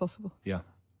often as possible. Yeah.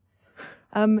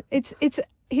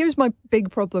 Here's my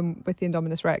big problem with the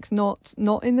Indominus Rex. Not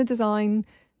in the design,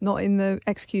 not in the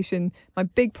execution. My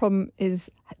big problem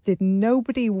is, did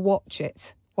nobody watch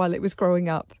it while it was growing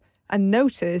up and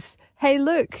notice, hey,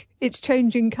 look, it's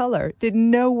changing colour? Did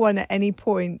no one at any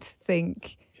point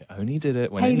think... It only did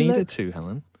it when Hey, it needed look. to,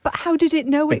 Helen. But how did it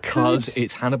know Because it could?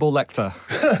 it's Hannibal Lecter.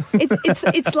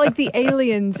 It's like the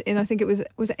aliens in, I think it was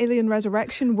Alien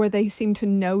Resurrection, where they seem to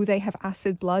know they have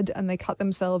acid blood and they cut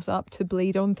themselves up to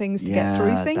bleed on things to get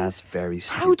through things. that's very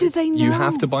stupid. How do they know? You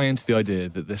have to buy into the idea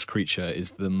that this creature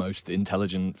is the most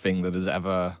intelligent thing that has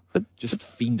ever just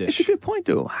fiendish. It's a good point,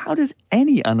 though. How does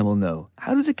any animal know?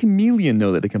 How does a chameleon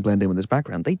know that it can blend in with this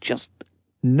background? They just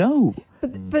know.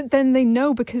 But then they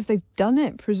know because they've done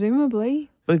it, presumably.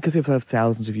 Because they've had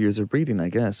thousands of years of breeding, I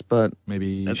guess. But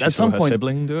Maybe At she saw some her point-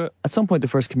 sibling do it. at some point, the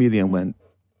first chameleon went,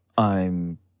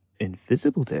 I'm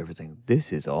invisible to everything.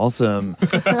 This is awesome.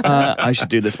 I should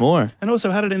do this more. And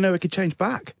also, how did it know it could change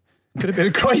back? Could have been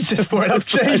a crisis for it. I've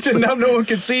changed and now no one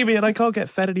can see me and I can't get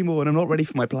fed anymore and I'm not ready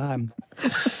for my plan.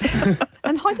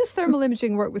 And how does thermal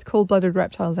imaging work with cold-blooded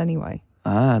reptiles anyway?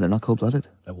 They're not cold-blooded.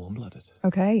 They're warm-blooded.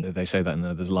 Okay. They say that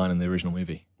there's a line in the original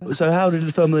movie. So how did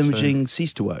the thermal imaging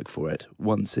cease to work for it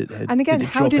once it had... And again, did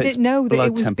how drop did its it know that blood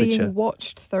it was temperature? being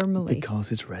watched thermally?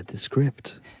 Because it's read the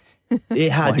script.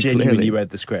 It had Quite genuinely clearly. read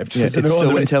the script. Yeah, There's it's no so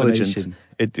other intelligent.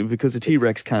 explanation. Because the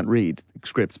T-Rex can't read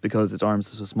scripts because its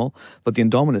arms are so small. But the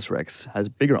Indominus Rex has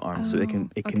bigger arms, so it can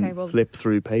okay, well, flip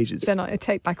through pages. Then I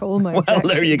take back all my Well,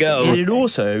 there you objections. go. It had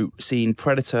also seen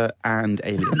Predator and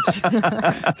Aliens.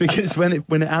 Because when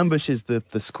it ambushes the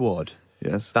squad,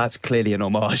 Yes. that's clearly an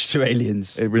homage to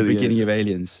Aliens. It really the beginning is. of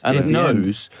Aliens. And it at the end-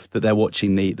 knows that they're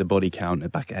watching the body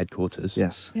count back at headquarters.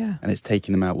 Yes. Yeah. And it's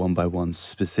taking them out one by one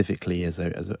specifically as a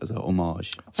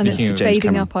homage. And it's Speaking of James fading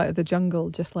Cameron. up out of the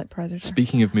jungle, just like Predator.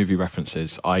 Speaking of movie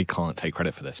references, I can't take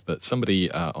credit for this, but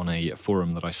somebody on a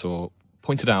forum that I saw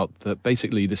pointed out that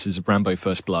basically this is Rambo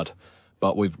First Blood,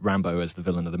 but with Rambo as the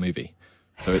villain of the movie.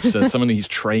 So it's someone who's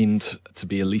trained to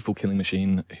be a lethal killing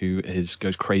machine who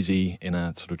goes crazy in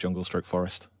a sort of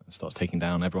jungle/forest and starts taking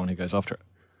down everyone who goes after it.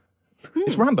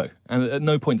 It's Rambo, and at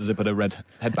no point does it put a red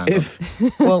headband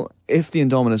on. If the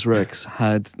Indominus Rex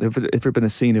if there had been a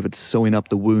scene of it sewing up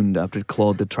the wound after it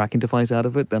clawed the tracking device out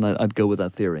of it, then I'd go with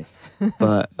that theory.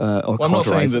 But or Well, I'm not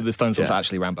saying cauterize that it. this dinosaur's Yeah.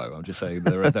 actually Rambo. I'm just saying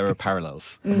there are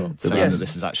parallels. I'm not saying Yes. that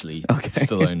this is actually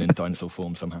Stallone in dinosaur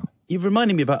form somehow. You've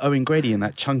reminded me about Owen Grady and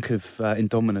that chunk of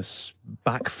Indominus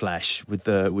back flesh with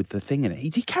the thing in it.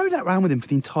 He carried that around with him for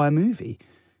the entire movie.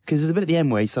 Because there's a bit at the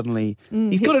end where he suddenly...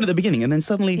 he's got it at the beginning and then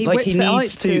suddenly He he whips it out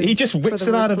needs to... He just for whips the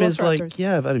it out of his, velociraptors.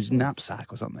 out of his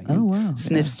knapsack or something. Oh, wow.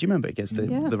 Sniffs. Do you remember? It gets the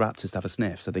Yeah. raptors to have a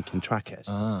sniff so they can track it.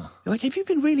 Ah. You're like, have you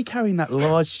been really carrying that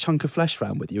large chunk of flesh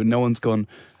around with you? And no one's gone,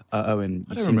 Owen,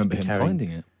 I you don't seem remember to be him carrying...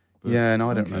 finding it. Yeah, no,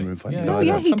 I don't remember him finding Oh, it.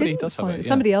 yeah, he somebody did. does have it.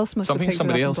 Somebody else must have picked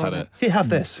somebody it up else and had brought it. Here, have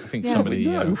this. I think Yeah. somebody.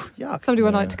 No, yuck. Somebody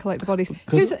went out to collect the bodies.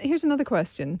 Here's another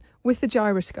question. With the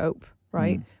gyroscope,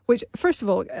 right? Which, first of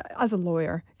all, as a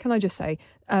lawyer, can I just say,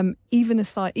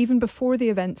 even before the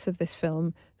events of this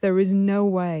film, there is no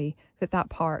way that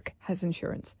park has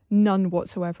insurance. None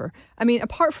whatsoever. I mean,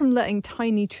 apart from letting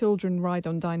tiny children ride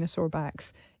on dinosaur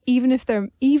backs, even if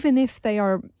they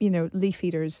are, leaf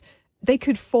eaters, they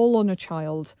could fall on a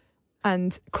child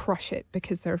and crush it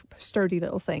because they're sturdy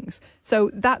little things. So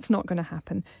that's not going to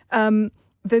happen.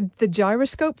 The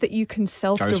gyroscope that you can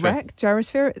self-direct,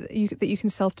 gyrosphere that you can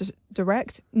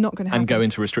self-direct, not going to happen. And go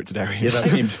into restricted areas. Yeah, that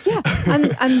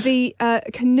seemed... and the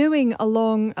canoeing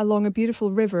along a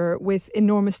beautiful river with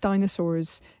enormous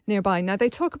dinosaurs nearby. Now, they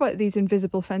talk about these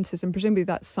invisible fences, and presumably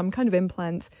that's some kind of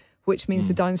implant, which means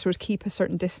the dinosaurs keep a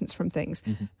certain distance from things.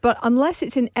 But unless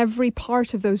it's in every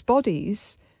part of those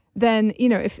bodies, then,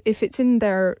 if it's in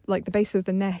their, like the base of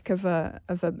the neck of an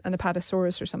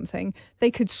apatosaurus or something,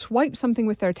 they could swipe something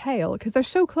with their tail, because they're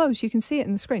so close, you can see it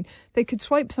in the screen. They could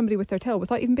swipe somebody with their tail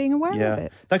without even being aware of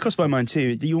it. That crossed my mind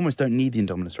too. You almost don't need the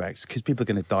Indominus Rex because people are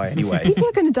going to die anyway. People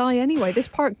are going to die anyway. This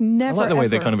park never, I like the way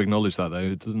ever... they kind of acknowledge that,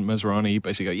 though. Doesn't Masrani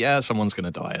basically go, yeah, someone's going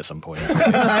to die at some point?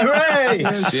 Hooray!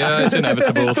 Yeah, it's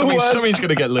inevitable. Somebody's going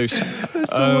to get loose.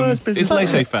 It's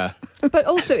laissez-faire. But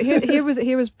also, here was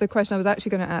the question I was actually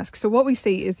going to ask. So what we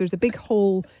see is there's a big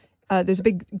hole, there's a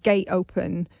big gate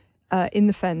open in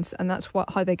the fence, and that's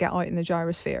how they get out in the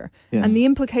gyrosphere. Yes. And the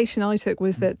implication I took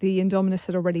was that the Indominus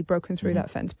had already broken through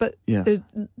that fence. But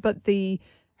the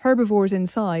herbivores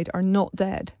inside are not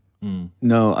dead.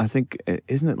 No, I think,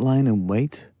 isn't it lying in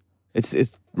wait? It's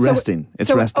resting.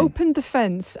 So resting. it opened the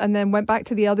fence and then went back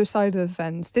to the other side of the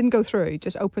fence. Didn't go through,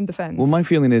 just opened the fence. Well, my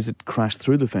feeling is it crashed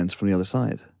through the fence from the other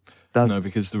side. No,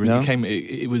 because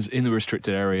it was in the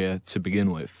restricted area to begin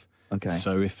with. Okay.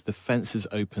 So if the fence is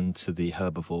open to the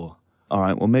herbivore... All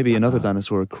right, well, maybe another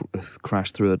dinosaur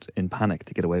crashed through it in panic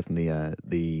to get away from the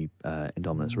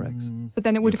Indominus Rex. But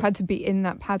then it would have had to be in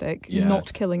that paddock,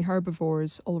 not killing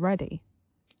herbivores already.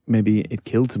 Maybe it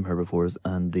killed some herbivores,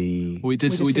 and we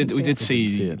did see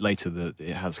see it. later that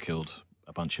it has killed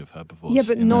a bunch of herbivores. Yeah,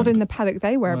 but not in the paddock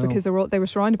they were, because they were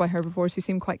surrounded by herbivores who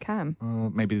seemed quite calm.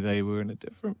 Maybe they were in a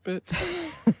different bit.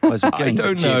 I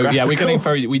don't know. Yeah, we're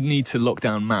getting we need to lock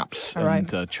down maps All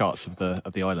right. and charts of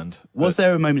the island. Was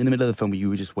there a moment in the middle of the film where you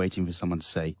were just waiting for someone to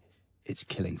say, "It's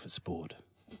killing for sport"?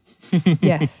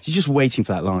 Yes. You're just waiting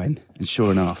for that line, and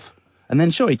sure enough. And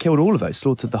then, sure, he killed all of those,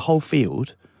 slaughtered the whole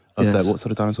field of Yes. what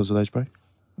sort of dinosaurs were those, bro?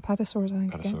 Apatosaurus, I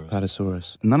think. Again.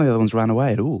 Apatosaurus. None of the other ones ran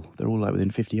away at all. They're all like within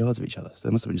 50 yards of each other. So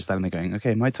they must have been just standing there going,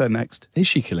 okay, my turn next. Is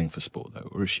she killing for sport, though?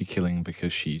 Or is she killing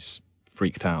because she's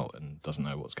freaked out and doesn't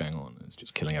know what's going on and is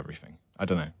just killing everything? I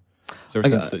don't know. Is there a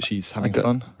sense that she's having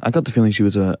fun? I got the feeling she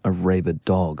was a rabid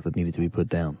dog that needed to be put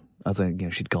down. I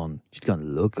think she'd gone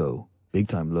loco, big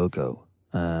time loco.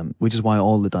 Which is why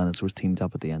all the dinosaurs teamed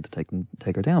up at the end to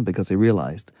take her down, because they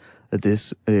realised that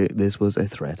this was a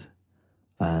threat,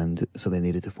 and so they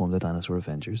needed to form the Dinosaur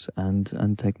Avengers and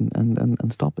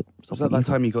stop it. Was that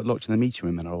time you got locked in the meeting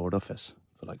room in our old office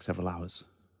for like several hours?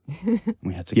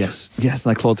 We had to. Yes, and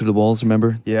I clawed through the walls.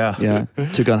 Remember? Yeah.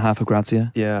 Took on half of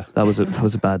Grazia. Yeah. That was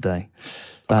a bad day.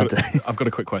 I've got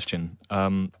a quick question.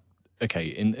 Okay,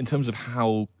 in terms of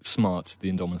how smart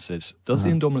the Indominus is, does the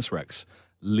Indominus Rex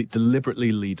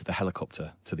deliberately lead the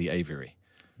helicopter to the aviary?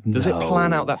 Does it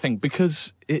plan out that thing?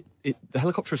 Because the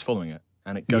helicopter is following it,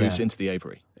 and it goes into the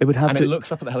aviary. It would have and to. It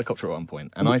looks up at the helicopter at one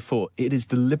point, and I thought it is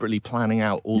deliberately planning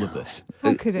out all of this.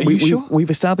 How could it? We've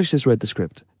established this, read the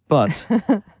script, but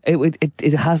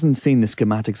it hasn't seen the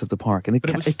schematics of the park, and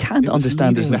it can't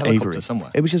understand there's an aviary. Somewhere.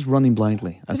 It was just running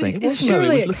blindly, I think.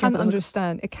 Surely it can't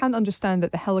understand. It can't understand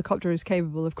that the helicopter is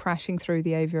capable of crashing through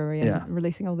the aviary and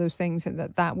releasing all those things, and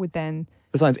that would then.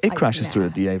 Besides, it crashes through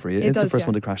the aviary. It's the first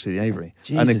one to crash through the aviary.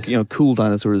 Jesus. And cool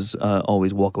dinosaurs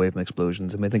always walk away from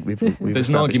explosions. I mean, I think we've There's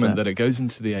an argument that it goes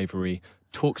into the aviary,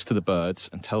 talks to the birds,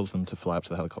 and tells them to fly up to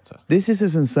the helicopter. This is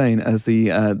as insane as the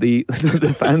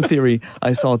fan theory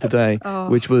I saw today,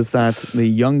 which was that the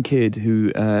young kid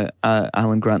who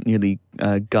Alan Grant nearly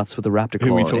guts with a raptor claw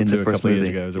Who we talked in to the a first couple of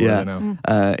movie, years ago, as a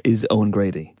now. is Owen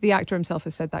Grady. The actor himself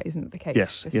has said that isn't the case.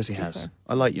 Yes, he has. Clear.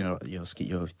 I like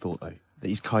your thought though. That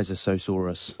he's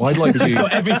Kaisersosaurus. Well, I'd like He's got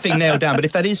to. everything nailed down. But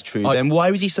if that is true, then why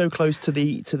was he so close to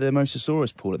the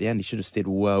Mosasaurus pool at the end? He should have steered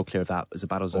well clear of that as a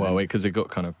battle zone. Well, because it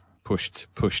got kind of pushed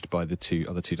by the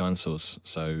other two dinosaurs.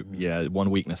 So yeah,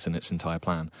 one weakness in its entire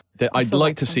plan. I'd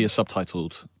like to see a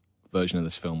subtitled version of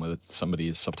this film where somebody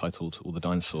has subtitled all the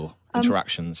dinosaur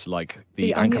interactions, like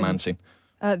the Anchorman scene.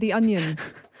 The Onion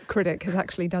critic has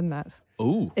actually done that.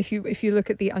 Ooh. If you look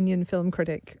at the Onion film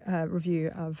critic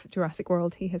review of Jurassic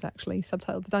World, he has actually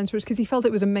subtitled the dinosaurs because he felt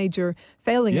it was a major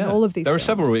failing in all of these There are films.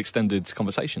 several extended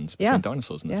conversations between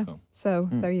dinosaurs in this film. So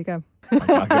there you go. I'm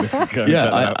gonna go and check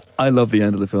that out. I love the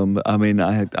end of the film. I mean,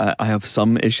 I have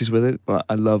some issues with it, but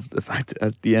I love the fact that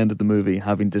at the end of the movie,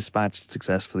 having dispatched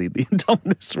successfully the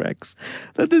Indominus Rex,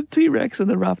 that the T-Rex and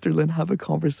the Raptor then have a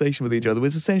conversation with each other,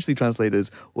 which essentially translates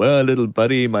as, well, little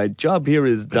buddy, my job here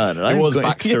is done. It was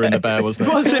Baxter in the bear, wasn't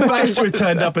it? Was it Baxter who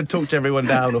turned up and talked everyone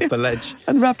down off the ledge?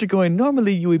 And the Raptor going,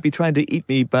 normally you would be trying to eat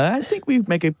me, but I think we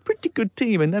make a pretty good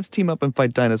team, and let's team up and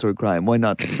fight dinosaur crime. Why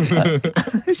not?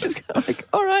 It's just kind of like,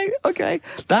 all right, okay.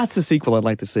 That's a sequel I'd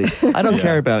like to see. I don't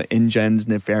care about InGen's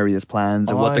nefarious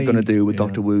plans or what they're going to do with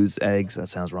Dr. Wu's eggs. That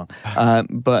sounds wrong.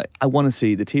 But I want to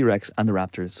see the T-Rex and the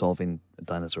Raptor solving a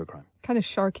dinosaur crime. Kind of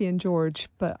Sharky and George,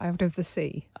 but out of the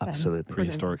sea. Absolutely.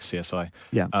 Prehistoric CSI.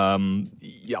 Yeah.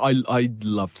 I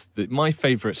loved my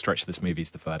favourite stretch of this movie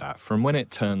is the third act. From when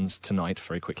it turns to night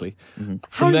very quickly. Mm-hmm.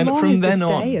 How long is this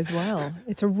day as well?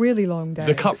 It's a really long day.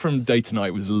 The cut from day to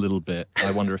night was a little bit.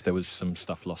 I wonder if there was some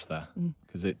stuff lost there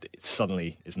because it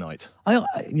suddenly is night. Well,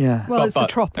 it's the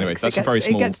tropics. Anyway, that's a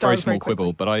very small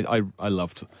quibble. But I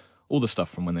loved all the stuff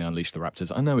from when they unleashed the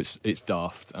raptors. I know it's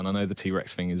daft, and I know the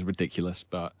T-Rex thing is ridiculous,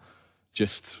 but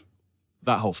just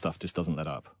that whole stuff just doesn't let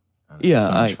up. And it's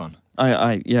so much fun.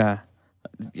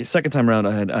 Second time around,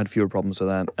 I had fewer problems with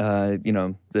that.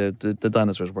 The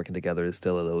dinosaurs working together is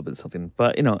still a little bit something.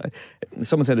 But,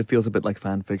 someone said it feels a bit like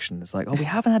fan fiction. It's like, we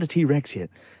haven't had a T-Rex yet.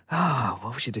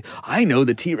 What we should do? I know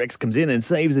the T-Rex comes in and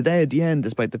saves the day at the end,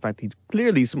 despite the fact he's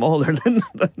clearly smaller than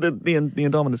the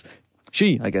Indominus.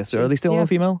 She, I guess. Are they still all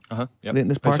female? Yep. In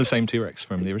this park? It's the same T-Rex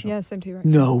from the original. Yeah, same T-Rex.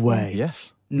 No way.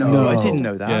 Yes. No, I didn't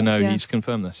know that. Yeah, no, he's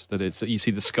confirmed this. That it's you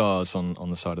see the scars on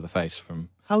the side of the face from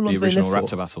How long the do they original live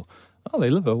raptor for? battle. Oh, they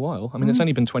live a while. I mean, it's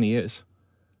only been 20 years.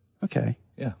 Okay.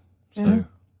 Yeah. So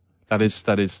that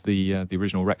is the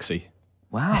original Rexy.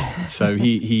 Wow. So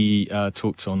he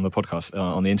talked on the podcast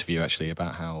on the interview actually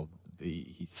about how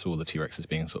he saw the T-Rex as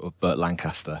being sort of Burt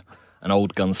Lancaster, an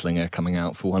old gunslinger coming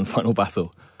out for one final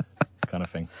battle, kind of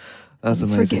thing. That's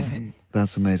amazing. Forgiven.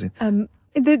 That's amazing.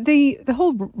 The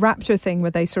whole raptor thing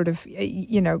where they sort of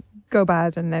go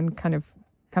bad and then kind of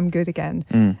come good again.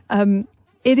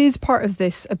 It is part of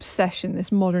this obsession,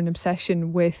 this modern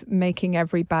obsession with making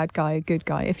every bad guy a good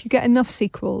guy. If you get enough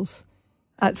sequels,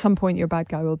 at some point your bad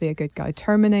guy will be a good guy.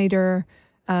 Terminator,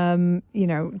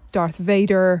 Darth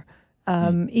Vader,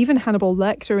 even Hannibal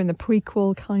Lecter in the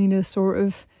prequel, kind of, sort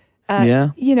of.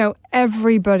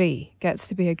 Everybody gets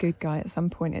to be a good guy at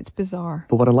some point. It's bizarre.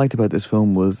 But what I liked about this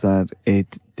film was that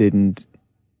it didn't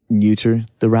neuter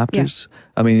the raptors. Yeah.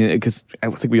 I mean, because I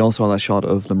think we all saw that shot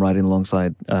of them riding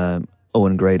alongside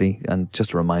Owen Grady, and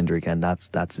just a reminder again, that's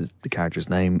the character's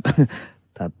name,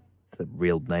 that's the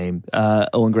real name,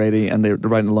 Owen Grady, and they're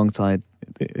riding alongside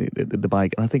the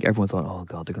bike, and I think everyone thought, oh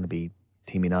god, they're going to be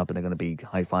teaming up and they're going to be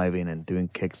high-fiving and doing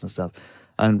kicks and stuff.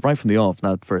 And right from the off,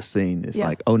 that first scene, it's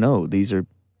like, oh no,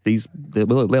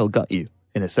 they'll gut you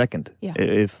in a second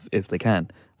if they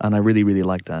can. And I really, really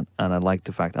like that. And I like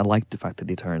the fact that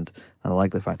they turned, and I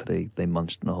like the fact that they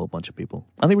munched on a whole bunch of people.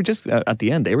 And they were just at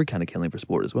the end, they were kind of killing for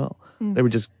sport as well. They were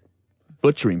just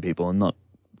butchering people and not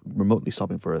remotely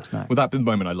stopping for a snack. Well, that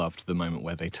moment I loved, the moment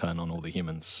where they turn on all the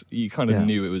humans. You kind of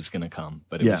knew it was going to come,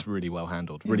 but it was really well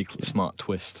handled. Really smart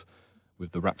twist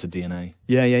with the raptor DNA.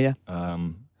 Yeah.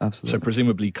 So Absolutely.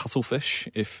 presumably cuttlefish,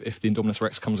 if the Indominus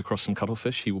Rex comes across some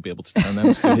cuttlefish, he will be able to turn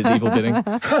them to do his evil bidding.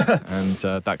 And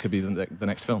that could be the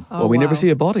next film. Well, we never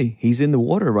see a body. He's in the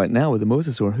water right now with the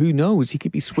mosasaur. Who knows? He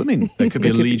could be swimming. There could be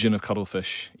a legion of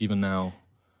cuttlefish, even now.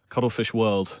 Cuttlefish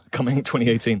World coming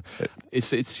 2018.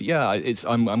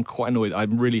 I'm quite annoyed.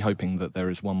 I'm really hoping that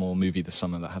there is one more movie this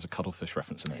summer that has a cuttlefish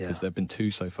reference in it, because there have been two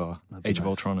so far. Age of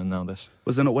Ultron and now this.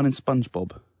 Was there not one in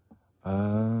SpongeBob?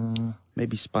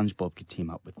 Maybe SpongeBob could team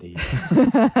up with the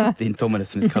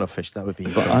Indominus and his cuttlefish. That would be.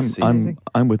 But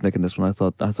I'm with Nick in this one. I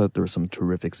thought there were some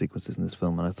terrific sequences in this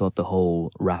film, and I thought the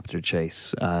whole raptor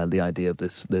chase, the idea of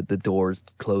the doors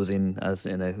closing as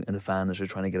in a fan as they're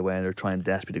trying to get away, and they're trying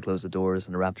desperately to close the doors,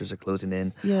 and the raptors are closing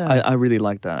in. Yeah, I really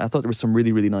liked that. I thought there were some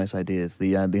really, really nice ideas.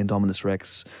 The Indominus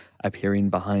Rex appearing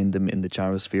behind them in the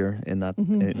gyrosphere in that.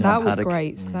 That was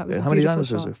great. That was how many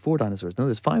dinosaurs? Shot. 4 dinosaurs? No,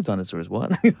 there's 5 dinosaurs.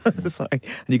 What? It's like,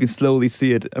 and you can slowly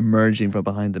see it emerging from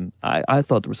behind them. I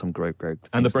thought there was some great.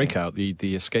 And the breakout,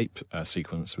 the escape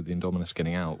sequence with the Indominus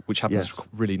getting out, which happens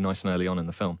really nice and early on in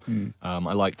the film.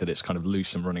 I like that it's kind of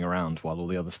loose and running around while all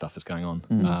the other stuff is going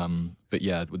on. But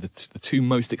yeah, with the two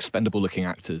most expendable looking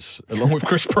actors, along with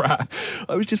Chris Pratt,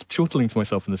 I was just chortling to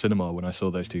myself in the cinema when I saw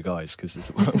those two guys. Because,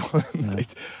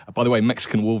 by the way,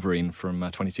 Mexican Wolverine from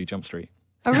 22 Jump Street.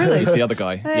 Oh, really? He's the other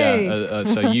guy. Hey. Yeah.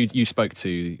 So you spoke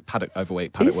to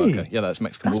overweight paddock Is he? worker. Yeah, that's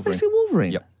Mexican That's Wolverine. Mexican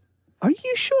Wolverine? Yep. Are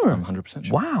you sure? I'm 100%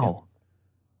 sure. Wow.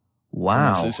 Yeah.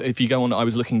 Wow. So if you go on, I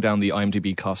was looking down the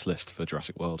IMDb cast list for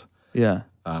Jurassic World. Yeah.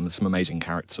 There's some amazing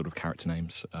character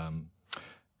names.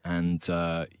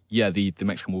 The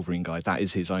Mexican Wolverine guy, that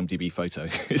is his IMDb photo.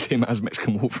 It's him as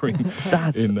Mexican Wolverine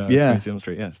That's in 22 Jump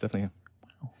Street. Yeah, it's definitely him.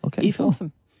 Okay. If,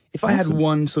 Awesome. If I had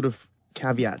one sort of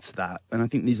caveat to that, and I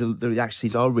think the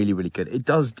actors are really, really good. It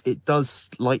does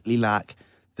slightly lack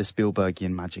the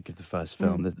Spielbergian magic of the first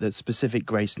film, the specific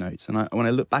grace notes. And when I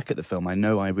look back at the film, I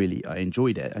know I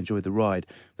enjoyed it, I enjoyed the ride,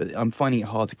 but I'm finding it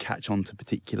hard to catch on to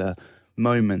particular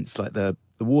moments, like the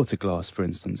water glass, for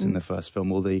instance, in the first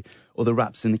film, or the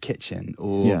raps in the kitchen,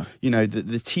 or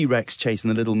the T-Rex chase,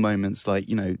 and the little moments like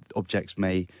objects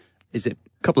may. Is it?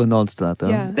 A couple of nods to that, though.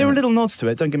 Yeah. There are little nods to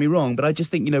it. Don't get me wrong, but I just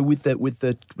think with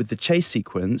the chase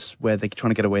sequence where they're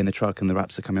trying to get away in the truck and the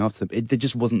raps are coming after them, there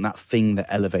just wasn't that thing that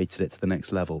elevated it to the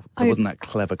next level. There wasn't that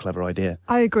clever idea.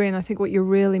 I agree, and I think what you're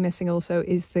really missing also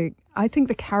is I think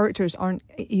the characters aren't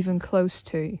even close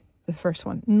to the first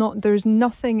one. There's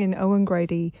nothing in Owen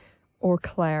Grady or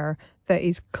Claire that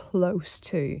is close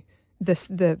to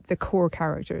the core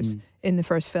characters in the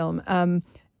first film.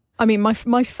 I mean,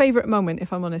 my favourite moment,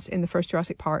 if I'm honest, in the first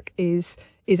Jurassic Park is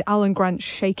Alan Grant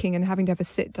shaking and having to have a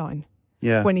sit down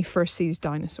when he first sees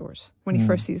dinosaurs, when he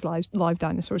first sees live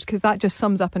dinosaurs, because that just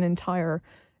sums up an entire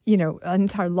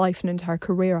life, an entire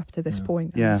career up to this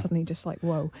point. And suddenly just like,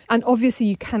 whoa. And obviously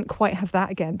you can't quite have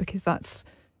that again because that's,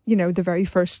 the very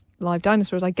first live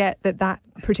dinosaurs. I get that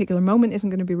particular moment isn't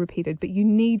going to be repeated, but you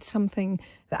need something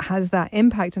that has that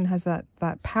impact and has that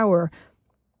power.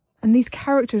 And these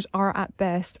characters are at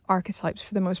best archetypes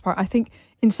for the most part. I think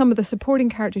in some of the supporting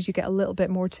characters you get a little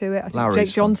bit more to it. I think Larry's Jake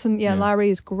Johnson, fun. Yeah.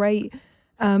 Larry is great.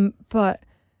 But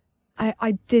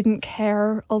I didn't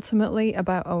care ultimately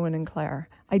about Owen and Claire.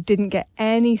 I didn't get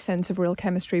any sense of real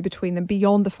chemistry between them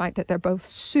beyond the fact that they're both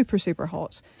super, super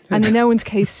hot. And in Owen's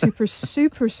case, super,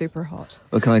 super, super hot.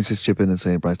 Well, can I just chip in and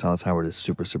say Bryce Dallas Howard is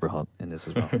super, super hot in this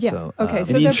as well. Yeah, So, okay.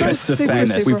 So in the they're both interest of super,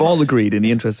 fairness. super We've hot. all agreed in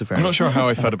the interest of I'm fairness. not sure how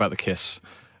I felt about the kiss.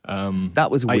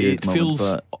 That was a weird It moment, feels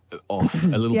but off, a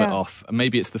little bit off.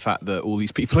 Maybe it's the fact that all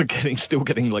these people are still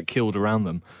getting like killed around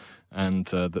them, and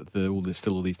that there's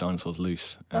still all these dinosaurs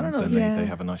loose, and don't know. then they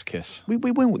have a nice kiss. we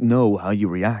won't know how you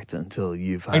react until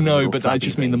you've had I a know, little but I flappy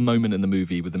just mean the thing. moment in the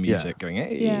movie with the music going,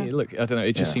 hey, Yeah. look, I don't know,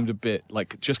 it just Yeah. seemed a bit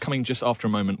like just coming just after a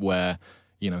moment where,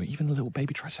 even the little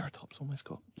baby Triceratops almost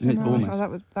got. I know. Almost. Oh,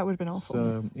 that would have been awful.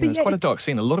 So, But it's yeah, quite a dark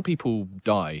scene. A lot of people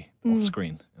die off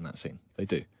screen in that scene. They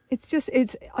do.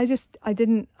 I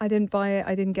didn't buy it.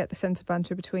 I didn't get the sense of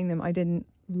banter between them. I didn't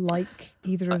like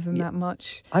either of them that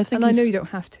much. I think and I know he's- you don't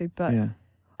have to, but Yeah.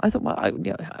 I thought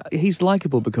he's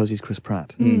likable because he's Chris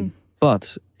Pratt.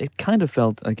 But it kind of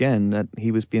felt, again, that he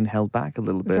was being held back a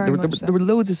little bit. Very There much so. were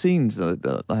loads of scenes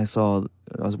that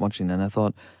I was watching, and I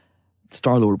thought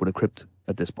Star-Lord would have cripped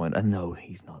at this point. I know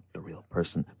he's not the real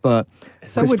person, but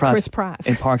so would Chris Pratt.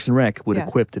 in Parks and Rec would Yeah.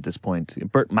 have quipped at this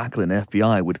point. Burt Macklin,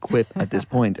 FBI, would quip at this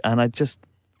point, and I just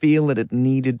feel that it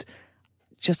needed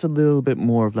just a little bit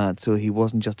more of that, so he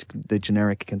wasn't just the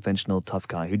generic, conventional tough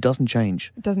guy who doesn't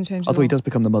change. It doesn't change. Although at he all. does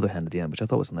become the mother hen at the end, which I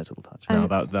thought was a nice little touch. Now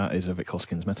that is a Vic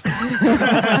Hoskins metaphor.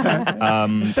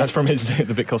 That's from the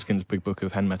Vic Hoskins Big Book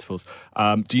of Hen Metaphors.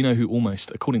 Do you know who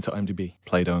almost, according to IMDb,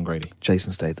 played Owen Grady?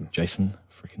 Jason Statham. Jason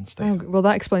freaking Oh, Statham. well,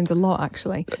 that explains a lot,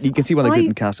 actually. You can see why they I-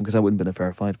 didn't cast him, because that wouldn't have been a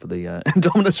fair fight for the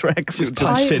Indominus Rex. Just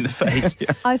punched in the face.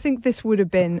 I think this would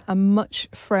have been a much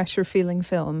fresher feeling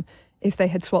film if they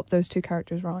had swapped those two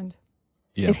characters around.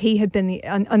 Yeah. If he had been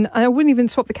and I wouldn't even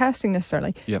swap the casting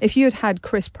necessarily. Yep. If you had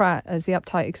Chris Pratt as the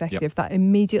uptight executive, that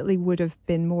immediately would have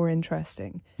been more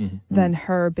interesting than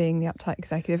her being the uptight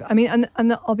executive. I mean,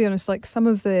 and I'll be honest, like some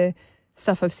of the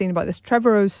stuff I've seen about this,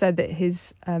 Trevorrow said that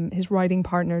his writing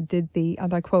partner did the,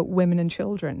 and I quote, women and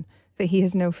children, that he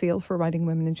has no feel for writing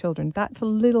women and children. That's a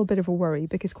little bit of a worry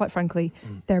because quite frankly,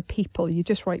 they're people. You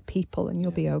just write people and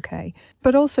you'll be okay.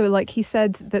 But also, like he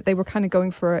said that they were kind of going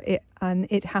for it, and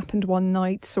it happened one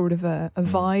night, sort of a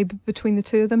vibe between the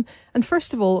two of them. And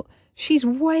first of all, she's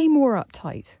way more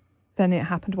uptight than it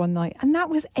happened one night. And that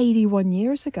was 81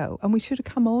 years ago. And we should have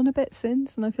come on a bit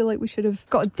since. And I feel like we should have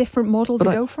got a different model to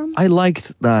go from. I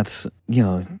liked that,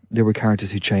 there were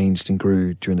characters who changed and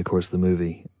grew during the course of the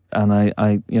movie. And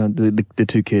the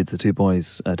two kids, the two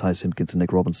boys, Ty Simpkins and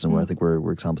Nick Robinson, I think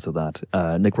were examples of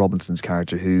that. Nick Robinson's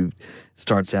character, who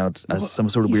starts out as some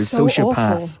sort of He's weird so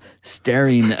sociopath awful.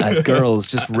 staring at girls,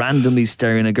 just randomly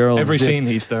staring at girls. Every as if- scene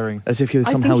he's staring. As if he'll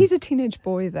I somehow... think he's a teenage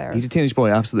boy there. He's a teenage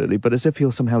boy, absolutely, but as if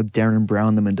he'll somehow Darren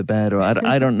Brown them into bed, or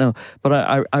I don't know.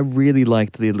 But I really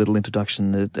liked the little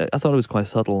introduction. I thought it was quite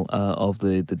subtle of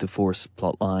the divorce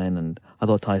plot line, and I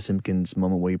thought Ty Simpkins'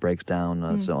 moment where he breaks down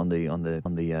on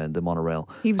the monorail.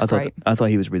 He was great. I thought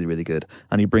he was really, really good,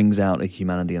 and he brings out a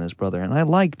humanity in his brother, and I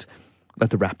liked that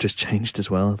the Raptors changed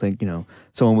as well. I think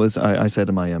someone was. I said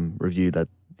in my review that.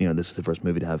 This is the first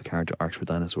movie to have character arcs for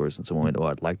dinosaurs, and someone went, "Oh,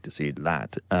 I'd like to see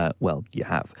that." Well, you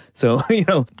have. So,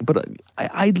 but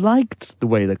I liked the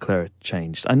way that Claire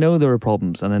changed. I know there are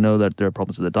problems, and I know that there are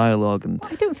problems with the dialogue, and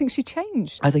I don't think she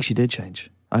changed. I think she did change.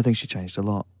 I think she changed a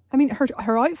lot. I mean,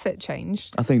 her outfit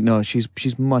changed. I think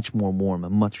she's much more warm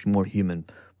and much more human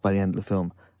by the end of the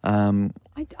film.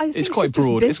 I think It's quite she's just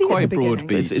broad. It's busy at quite the broad beginning.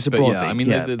 beats. It's a but broad yeah, I beat, mean,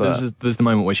 yeah, there's the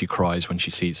moment where she cries when she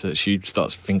sees that she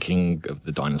starts thinking of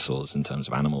the dinosaurs in terms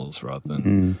of animals rather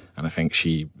than, and I think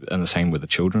and the same with the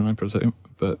children, I presume.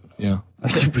 But yeah, I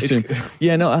presume.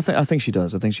 Yeah, no, I think she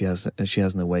does. I think she has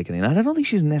an awakening. And I don't think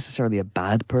she's necessarily a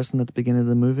bad person at the beginning of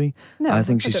the movie. No, I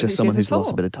think I she's don't just think someone she is who's at lost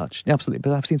a all. bit of touch. Yeah, absolutely.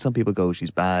 But I've seen some people go, she's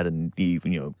bad and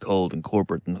cold and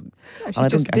corporate. And No, she's I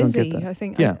just don't get busy. that. I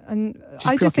think. Yeah. And She's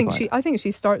I just think preoccupied.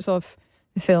 she starts off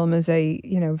the film as a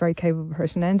very capable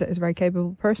person, ends it as a very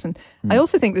capable person. I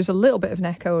also think there's a little bit of an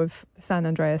echo of San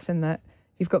Andreas in that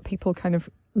you've got people kind of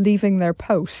leaving their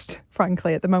post,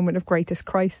 frankly, at the moment of greatest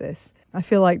crisis. I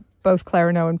feel like both Claire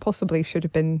and Owen possibly should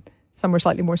have been somewhere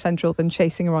slightly more central than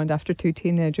chasing around after two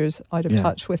teenagers out of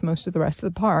touch with most of the rest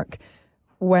of the park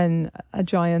when a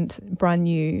giant, brand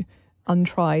new,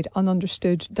 untried,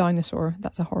 ununderstood dinosaur,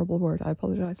 that's a horrible word, I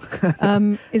apologise,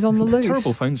 is on the loose.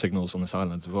 terrible phone signals on this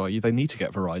island as well. They need to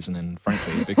get Verizon in,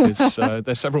 frankly, because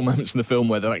there's several moments in the film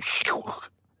where they're like.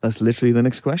 That's literally the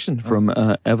next question from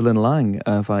Evelyn Lang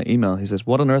via email. He says,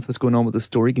 what on earth was going on with the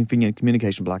story convenient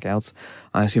communication blackouts?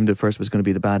 I assumed at first it was going to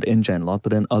be the bad InGen lot,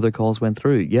 but then other calls went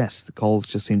through. Yes, the calls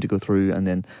just seemed to go through, and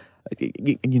then,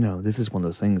 this is one of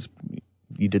those things.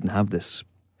 You didn't have this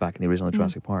back in the original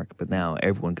Jurassic Park, but now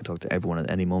everyone can talk to everyone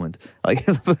at any moment. Like,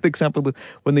 for example,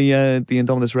 when the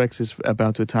Indominus Rex is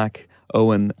about to attack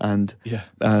Owen and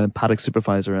Paddock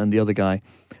Supervisor and the other guy,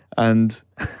 and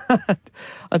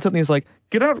suddenly it's like,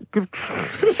 get out of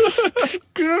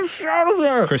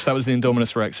there. Chris, that was the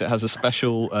Indominus Rex. It has a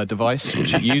special device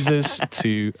which it uses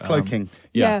to... Cloaking.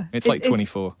 It's like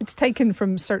 24. It's taken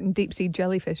from certain deep sea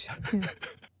jellyfish. Yeah.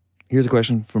 Here's a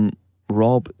question from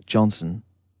Rob Johnson,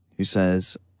 who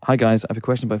says, hi guys, I have a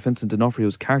question about Vincent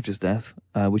D'Onofrio's character's death,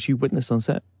 which you witnessed on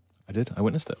set. I did. I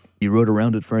witnessed it. You wrote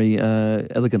around it very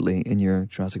elegantly in your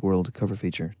Jurassic World cover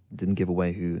feature. You didn't give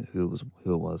away who it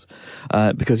was.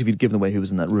 Because if you'd given away who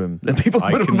was in that room, then people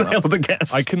would have been able to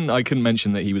guess. I couldn't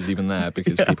mention that he was even there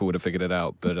because people would have figured it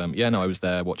out. But I was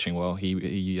there watching while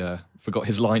he forgot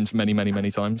his lines many, many, many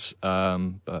times.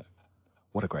 But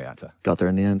what a great actor. Got there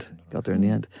in the end.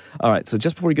 All right, so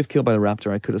just before he gets killed by the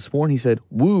raptor, I could have sworn he said,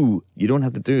 woo, you don't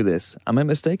have to do this. Am I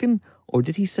mistaken? Or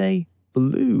did he say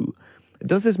blue?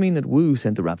 Does this mean that Wu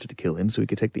sent the raptor to kill him so he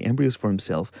could take the embryos for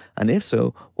himself? And if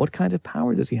so, what kind of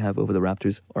power does he have over the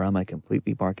raptors? Or am I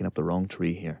completely barking up the wrong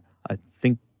tree here? I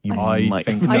think you might. I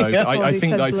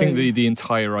think the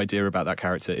entire idea about that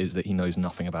character is that he knows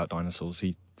nothing about dinosaurs.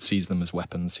 He sees them as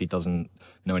weapons. He doesn't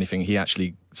know anything. He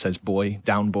actually says boy,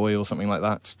 down boy, or something like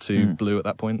that to Blue at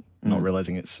that point, not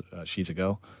realizing it's she's a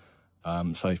girl. I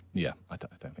don't think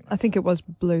that. I think it was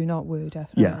Blue, not Wu,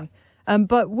 definitely. Yeah.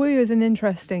 But Wu is an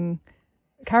interesting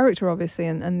character, obviously,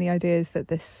 and the idea is that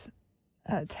this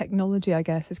technology, I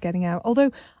guess, is getting out. Although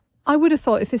I would have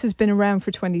thought if this has been around for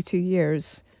 22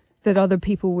 years, that other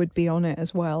people would be on it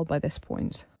as well by this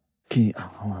point. Can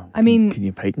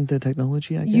you patent the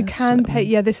technology, I guess? You can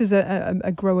this is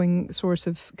a growing source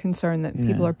of concern that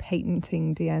people are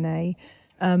patenting DNA.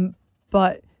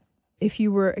 But if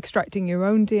you were extracting your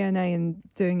own DNA and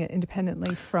doing it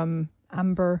independently from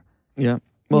amber... Yeah.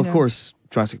 Well, of course,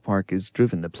 Jurassic Park is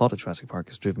driven, the plot of Jurassic Park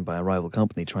is driven by a rival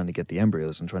company trying to get the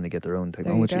embryos and trying to get their own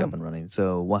technology up and running.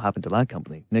 So what happened to that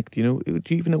company? Nick, do you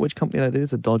even know which company that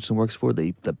is that Dodgson works for?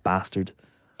 The bastard.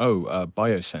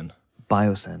 Biocen.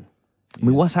 Biocen. I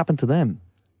mean, what's happened to them?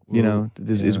 Woo.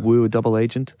 Is Wu a double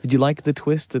agent? Did you like the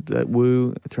twist that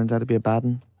Wu turns out to be a bad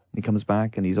one? He comes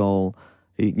back and he's all...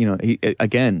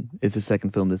 again, it's the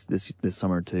second film this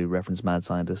summer to reference mad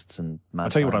scientists and mad I'll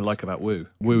tell you what I science. like about Wu.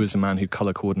 Wu is a man who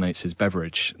colour coordinates his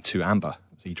beverage to amber.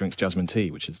 So he drinks jasmine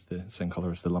tea, which is the same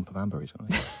colour as the lump of amber he's got.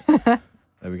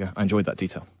 There we go. I enjoyed that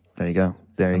detail. There you go.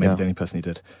 Maybe the only person who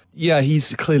did. Yeah,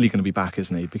 he's clearly going to be back,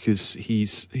 isn't he? Because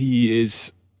he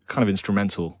is kind of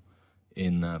instrumental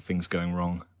in things going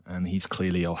wrong, and he's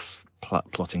clearly off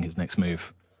plotting his next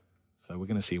move. So we're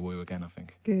going to see Wu again, I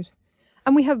think. Good.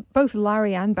 And we have both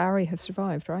Larry and Barry have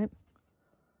survived, right?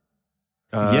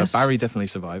 Yes. Barry definitely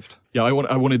survived. Yeah, I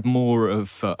wanted more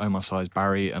of Omar Sy's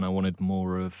Barry, and I wanted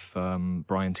more of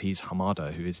Brian T's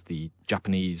Hamada, who is the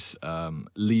Japanese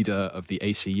leader of the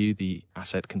ACU, the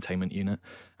Asset Containment Unit.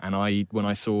 And when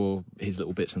I saw his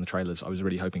little bits in the trailers, I was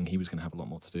really hoping he was going to have a lot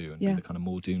more to do and be the kind of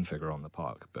Muldoon figure on the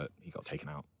park, but he got taken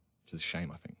out, which is a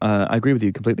shame, I think. I agree with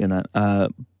you completely on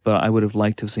that, but I would have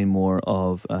liked to have seen more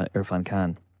of Irfan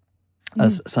Khan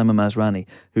as Simon Masrani,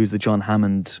 who's the John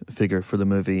Hammond figure for the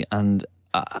movie, and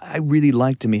I really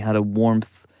liked him. He had a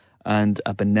warmth and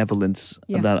a benevolence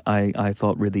that I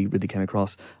thought really, really came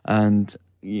across. And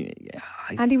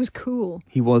he was cool.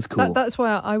 He was cool. That's why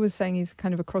I was saying he's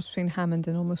kind of a cross between Hammond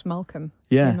and almost Malcolm.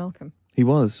 Yeah, Malcolm. He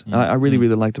was. I really,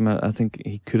 really liked him. I think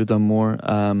he could have done more.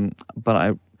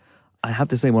 But I have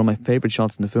to say, one of my favourite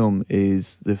shots in the film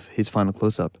is his final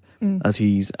close-up as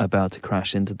he's about to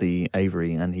crash into the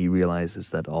Avery, and he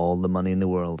realises that all the money in the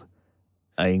world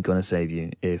ain't gonna save you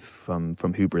if from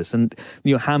hubris. And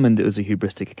Hammond is a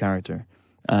hubristic character,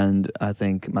 and I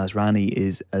think Masrani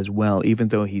is as well, even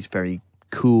though he's very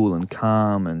cool and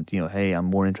calm and hey, I'm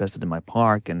more interested in my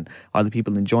park and are the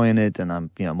people enjoying it, and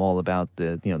I'm all about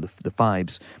the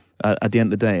vibes. At the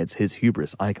end of the day, it's his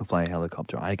hubris. I can fly a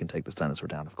helicopter. I can take this dinosaur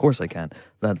down. Of course I can.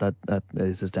 That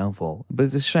is his downfall. But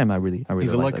it's a shame. I really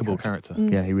he's a like likable that character.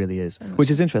 Yeah, he really is.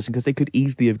 Which is interesting because they could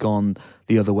easily have gone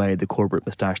the other way, the corporate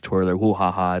moustache twirler. Whoa,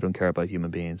 ha ha! I don't care about human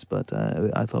beings. But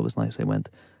I thought it was nice they went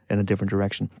in a different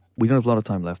direction. We don't have a lot of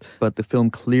time left, but the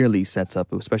film clearly sets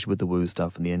up, especially with the Woo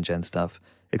stuff and the InGen stuff,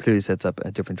 it clearly sets up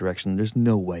a different direction. There's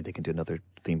no way they can do another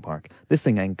theme park. This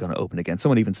thing ain't going to open again.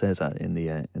 Someone even says that in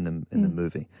the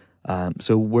movie.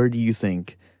 So where do you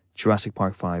think Jurassic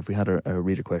Park 5, we had a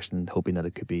reader question hoping that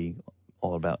it could be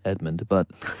all about Edmund, but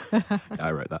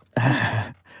I wrote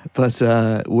that. But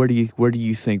where do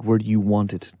you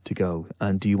want it to go?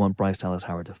 And do you want Bryce Dallas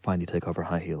Howard to finally take off her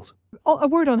high heels? A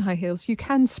word on high heels. You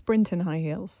can sprint in high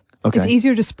heels. Okay. It's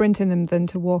easier to sprint in them than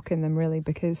to walk in them, really,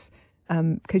 because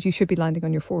you should be landing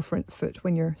on your forefront foot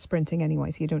when you're sprinting anyway,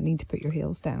 so you don't need to put your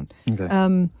heels down.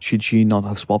 Okay. Should she not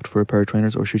have swapped for a pair of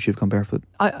trainers, or should she have gone barefoot?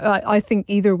 I think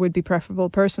either would be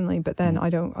preferable personally, but then I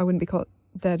wouldn't be caught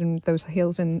dead in those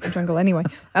heels in a jungle anyway.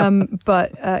 It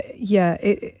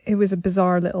was a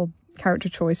bizarre little character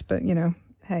choice, but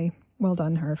hey, well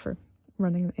done her for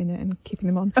running in it and keeping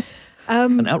them on.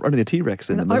 And outrunning a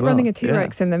T-Rex in them as well. Outrunning a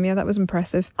T-Rex in them, that was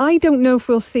impressive. I don't know if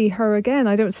we'll see her again.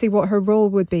 I don't see what her role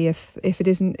would be if it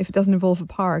doesn't involve a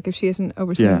park, if she isn't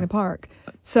overseeing the park.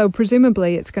 So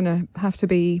presumably it's going to have to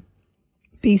be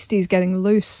beasties getting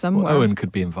loose somewhere. Well, Owen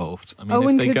could be involved. I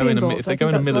mean, if they go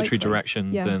in a military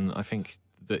direction, then I think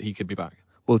that he could be back.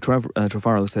 Well,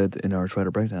 Trevorrow said in our trailer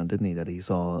breakdown, didn't he, that he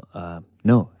saw...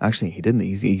 no, actually, he didn't.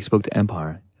 He spoke to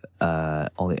Empire,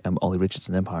 Ollie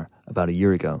Richardson Empire, about a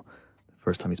year ago, the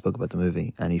first time he spoke about the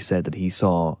movie, and he said that he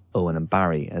saw Owen and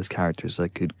Barry as characters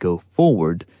that could go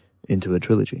forward into a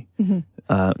trilogy.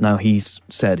 Now, he's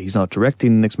said he's not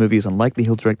directing the next movie. It's unlikely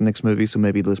he'll direct the next movie, so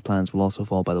maybe those plans will also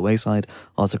fall by the wayside.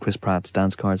 Also, Chris Pratt's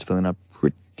dance card's filling up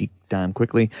pretty damn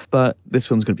quickly. But this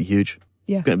film's going to be huge.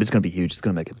 Yeah. It's going to be huge. It's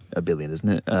going to make a billion, isn't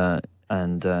it?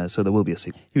 So there will be a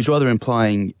sequel. He was rather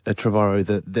implying, Trevorrow,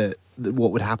 that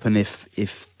what would happen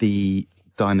if the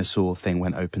dinosaur thing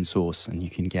went open source and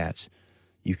you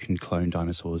can clone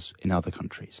dinosaurs in other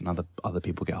countries and other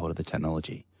people get hold of the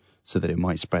technology, so that it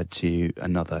might spread to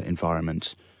another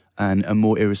environment and a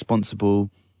more irresponsible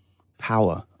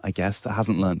power, I guess, that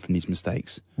hasn't learned from these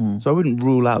mistakes. So I wouldn't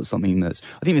rule out something I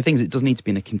think the thing is it doesn't need to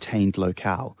be in a contained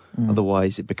locale.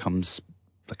 Otherwise it becomes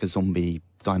like a zombie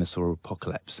dinosaur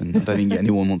apocalypse, and I don't think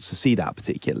anyone wants to see that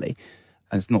particularly,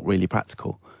 and it's not really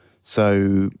practical.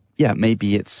 So yeah,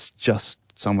 maybe it's just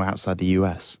somewhere outside the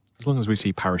US. As long as we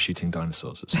see parachuting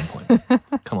dinosaurs at some point.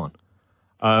 Come on.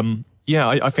 I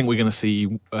think we're going to see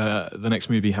the next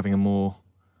movie having a more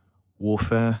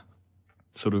warfare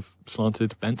sort of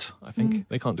slanted bent, I think.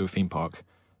 They can't do a theme park.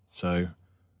 So,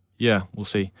 yeah, we'll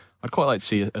see. I'd quite like to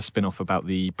see a spin-off about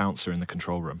the bouncer in the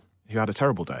control room who had a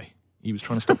terrible day. He was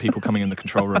trying to stop people coming in the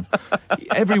control room.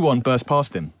 Everyone burst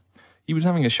past him. He was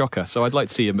having a shocker. So I'd like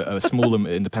to see a small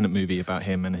independent movie about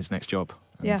him and his next job.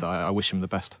 And I wish him the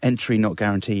best. Entry not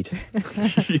guaranteed.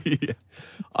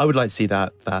 I would like to see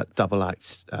that double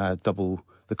act, double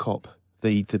the cop,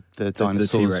 the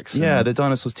dinosaurs. The T-Rex. Yeah, the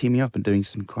dinosaurs teaming up and doing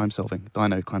some crime solving,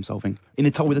 dino crime solving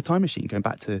with a time machine, going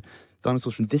back to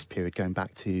dinosaurs from this period going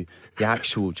back to the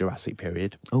actual Jurassic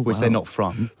period, which wow. they're not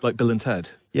from. Like Bill and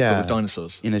Ted. Yeah, but with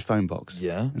dinosaurs. in a phone box.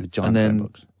 Yeah. In a giant And then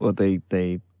phone box.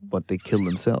 they kill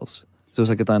themselves. So it's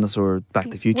like a dinosaur Back to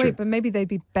the Future. Wait, but maybe they'd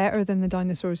be better than the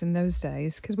dinosaurs in those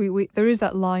days, because we there is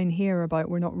that line here about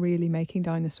we're not really making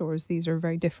dinosaurs; these are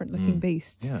very different looking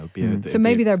beasts. Yeah, it would be a, So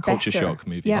maybe they're culture better. shock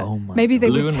movie. Yeah, Oh my maybe they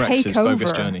Blue would and Rex's take Bogus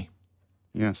over Journey.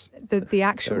 Yes. the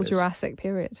actual There it is. Jurassic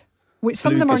period, which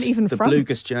some of them aren't even the from.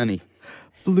 Bluegus Journey.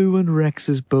 Blue and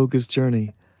Rex's Bogus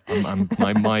Journey.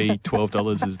 My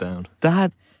 $12 is down.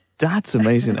 That's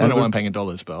amazing. I don't know why I'm paying in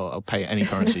dollars, but I'll pay any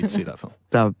currency to see that film.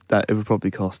 That it would probably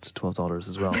cost $12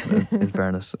 as well. In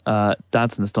fairness,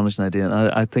 that's an astonishing idea, and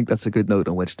I think that's a good note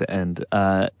on which to end.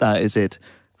 That is it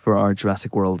for our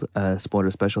Jurassic World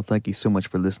spoiler special. Thank you so much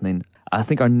for listening. I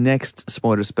think our next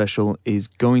spoiler special is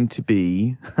going to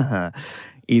be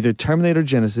either Terminator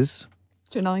Genesis,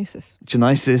 Terminator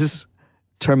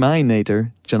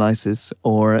Genesis,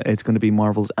 or it's going to be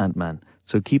Marvel's Ant-Man.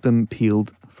 So keep them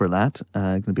peeled for that.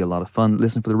 Going to be a lot of fun.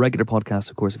 Listen for the regular podcast,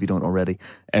 of course, if you don't already,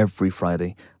 every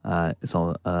Friday. It's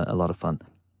all a lot of fun.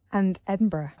 And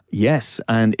Edinburgh. Yes,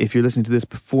 and if you're listening to this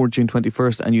before June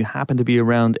 21st and you happen to be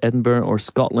around Edinburgh or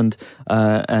Scotland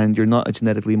and you're not a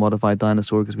genetically modified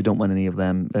dinosaur, because we don't want any of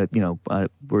them,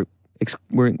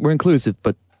 we're inclusive,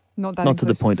 but Not that not to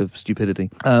the inclusive. point of stupidity.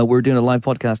 We're doing a live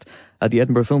podcast at the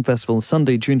Edinburgh Film Festival,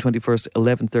 Sunday, June 21st,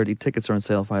 11:30. Tickets are on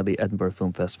sale via the Edinburgh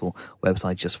Film Festival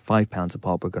website, just £5 a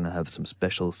pop. We're going to have some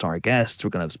special star guests.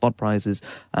 We're going to have spot prizes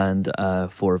and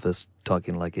 4 of us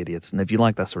talking like idiots. And if you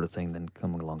like that sort of thing, then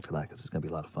come along to that, because it's going to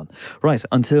be a lot of fun. Right,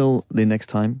 until the next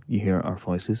time you hear our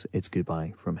voices, it's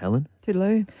goodbye from Helen.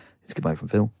 Toodaloo. It's goodbye from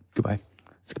Phil. Goodbye.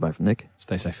 It's goodbye from Nick.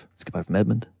 Stay safe. It's goodbye from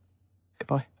Edmund.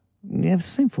 Goodbye. Yeah, it's the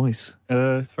same voice.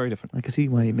 It's very different. I can see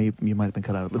why you might have been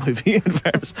cut out of the movie in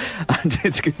fairness. And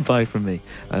it's goodbye from me.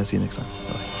 See you next time.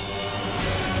 Bye.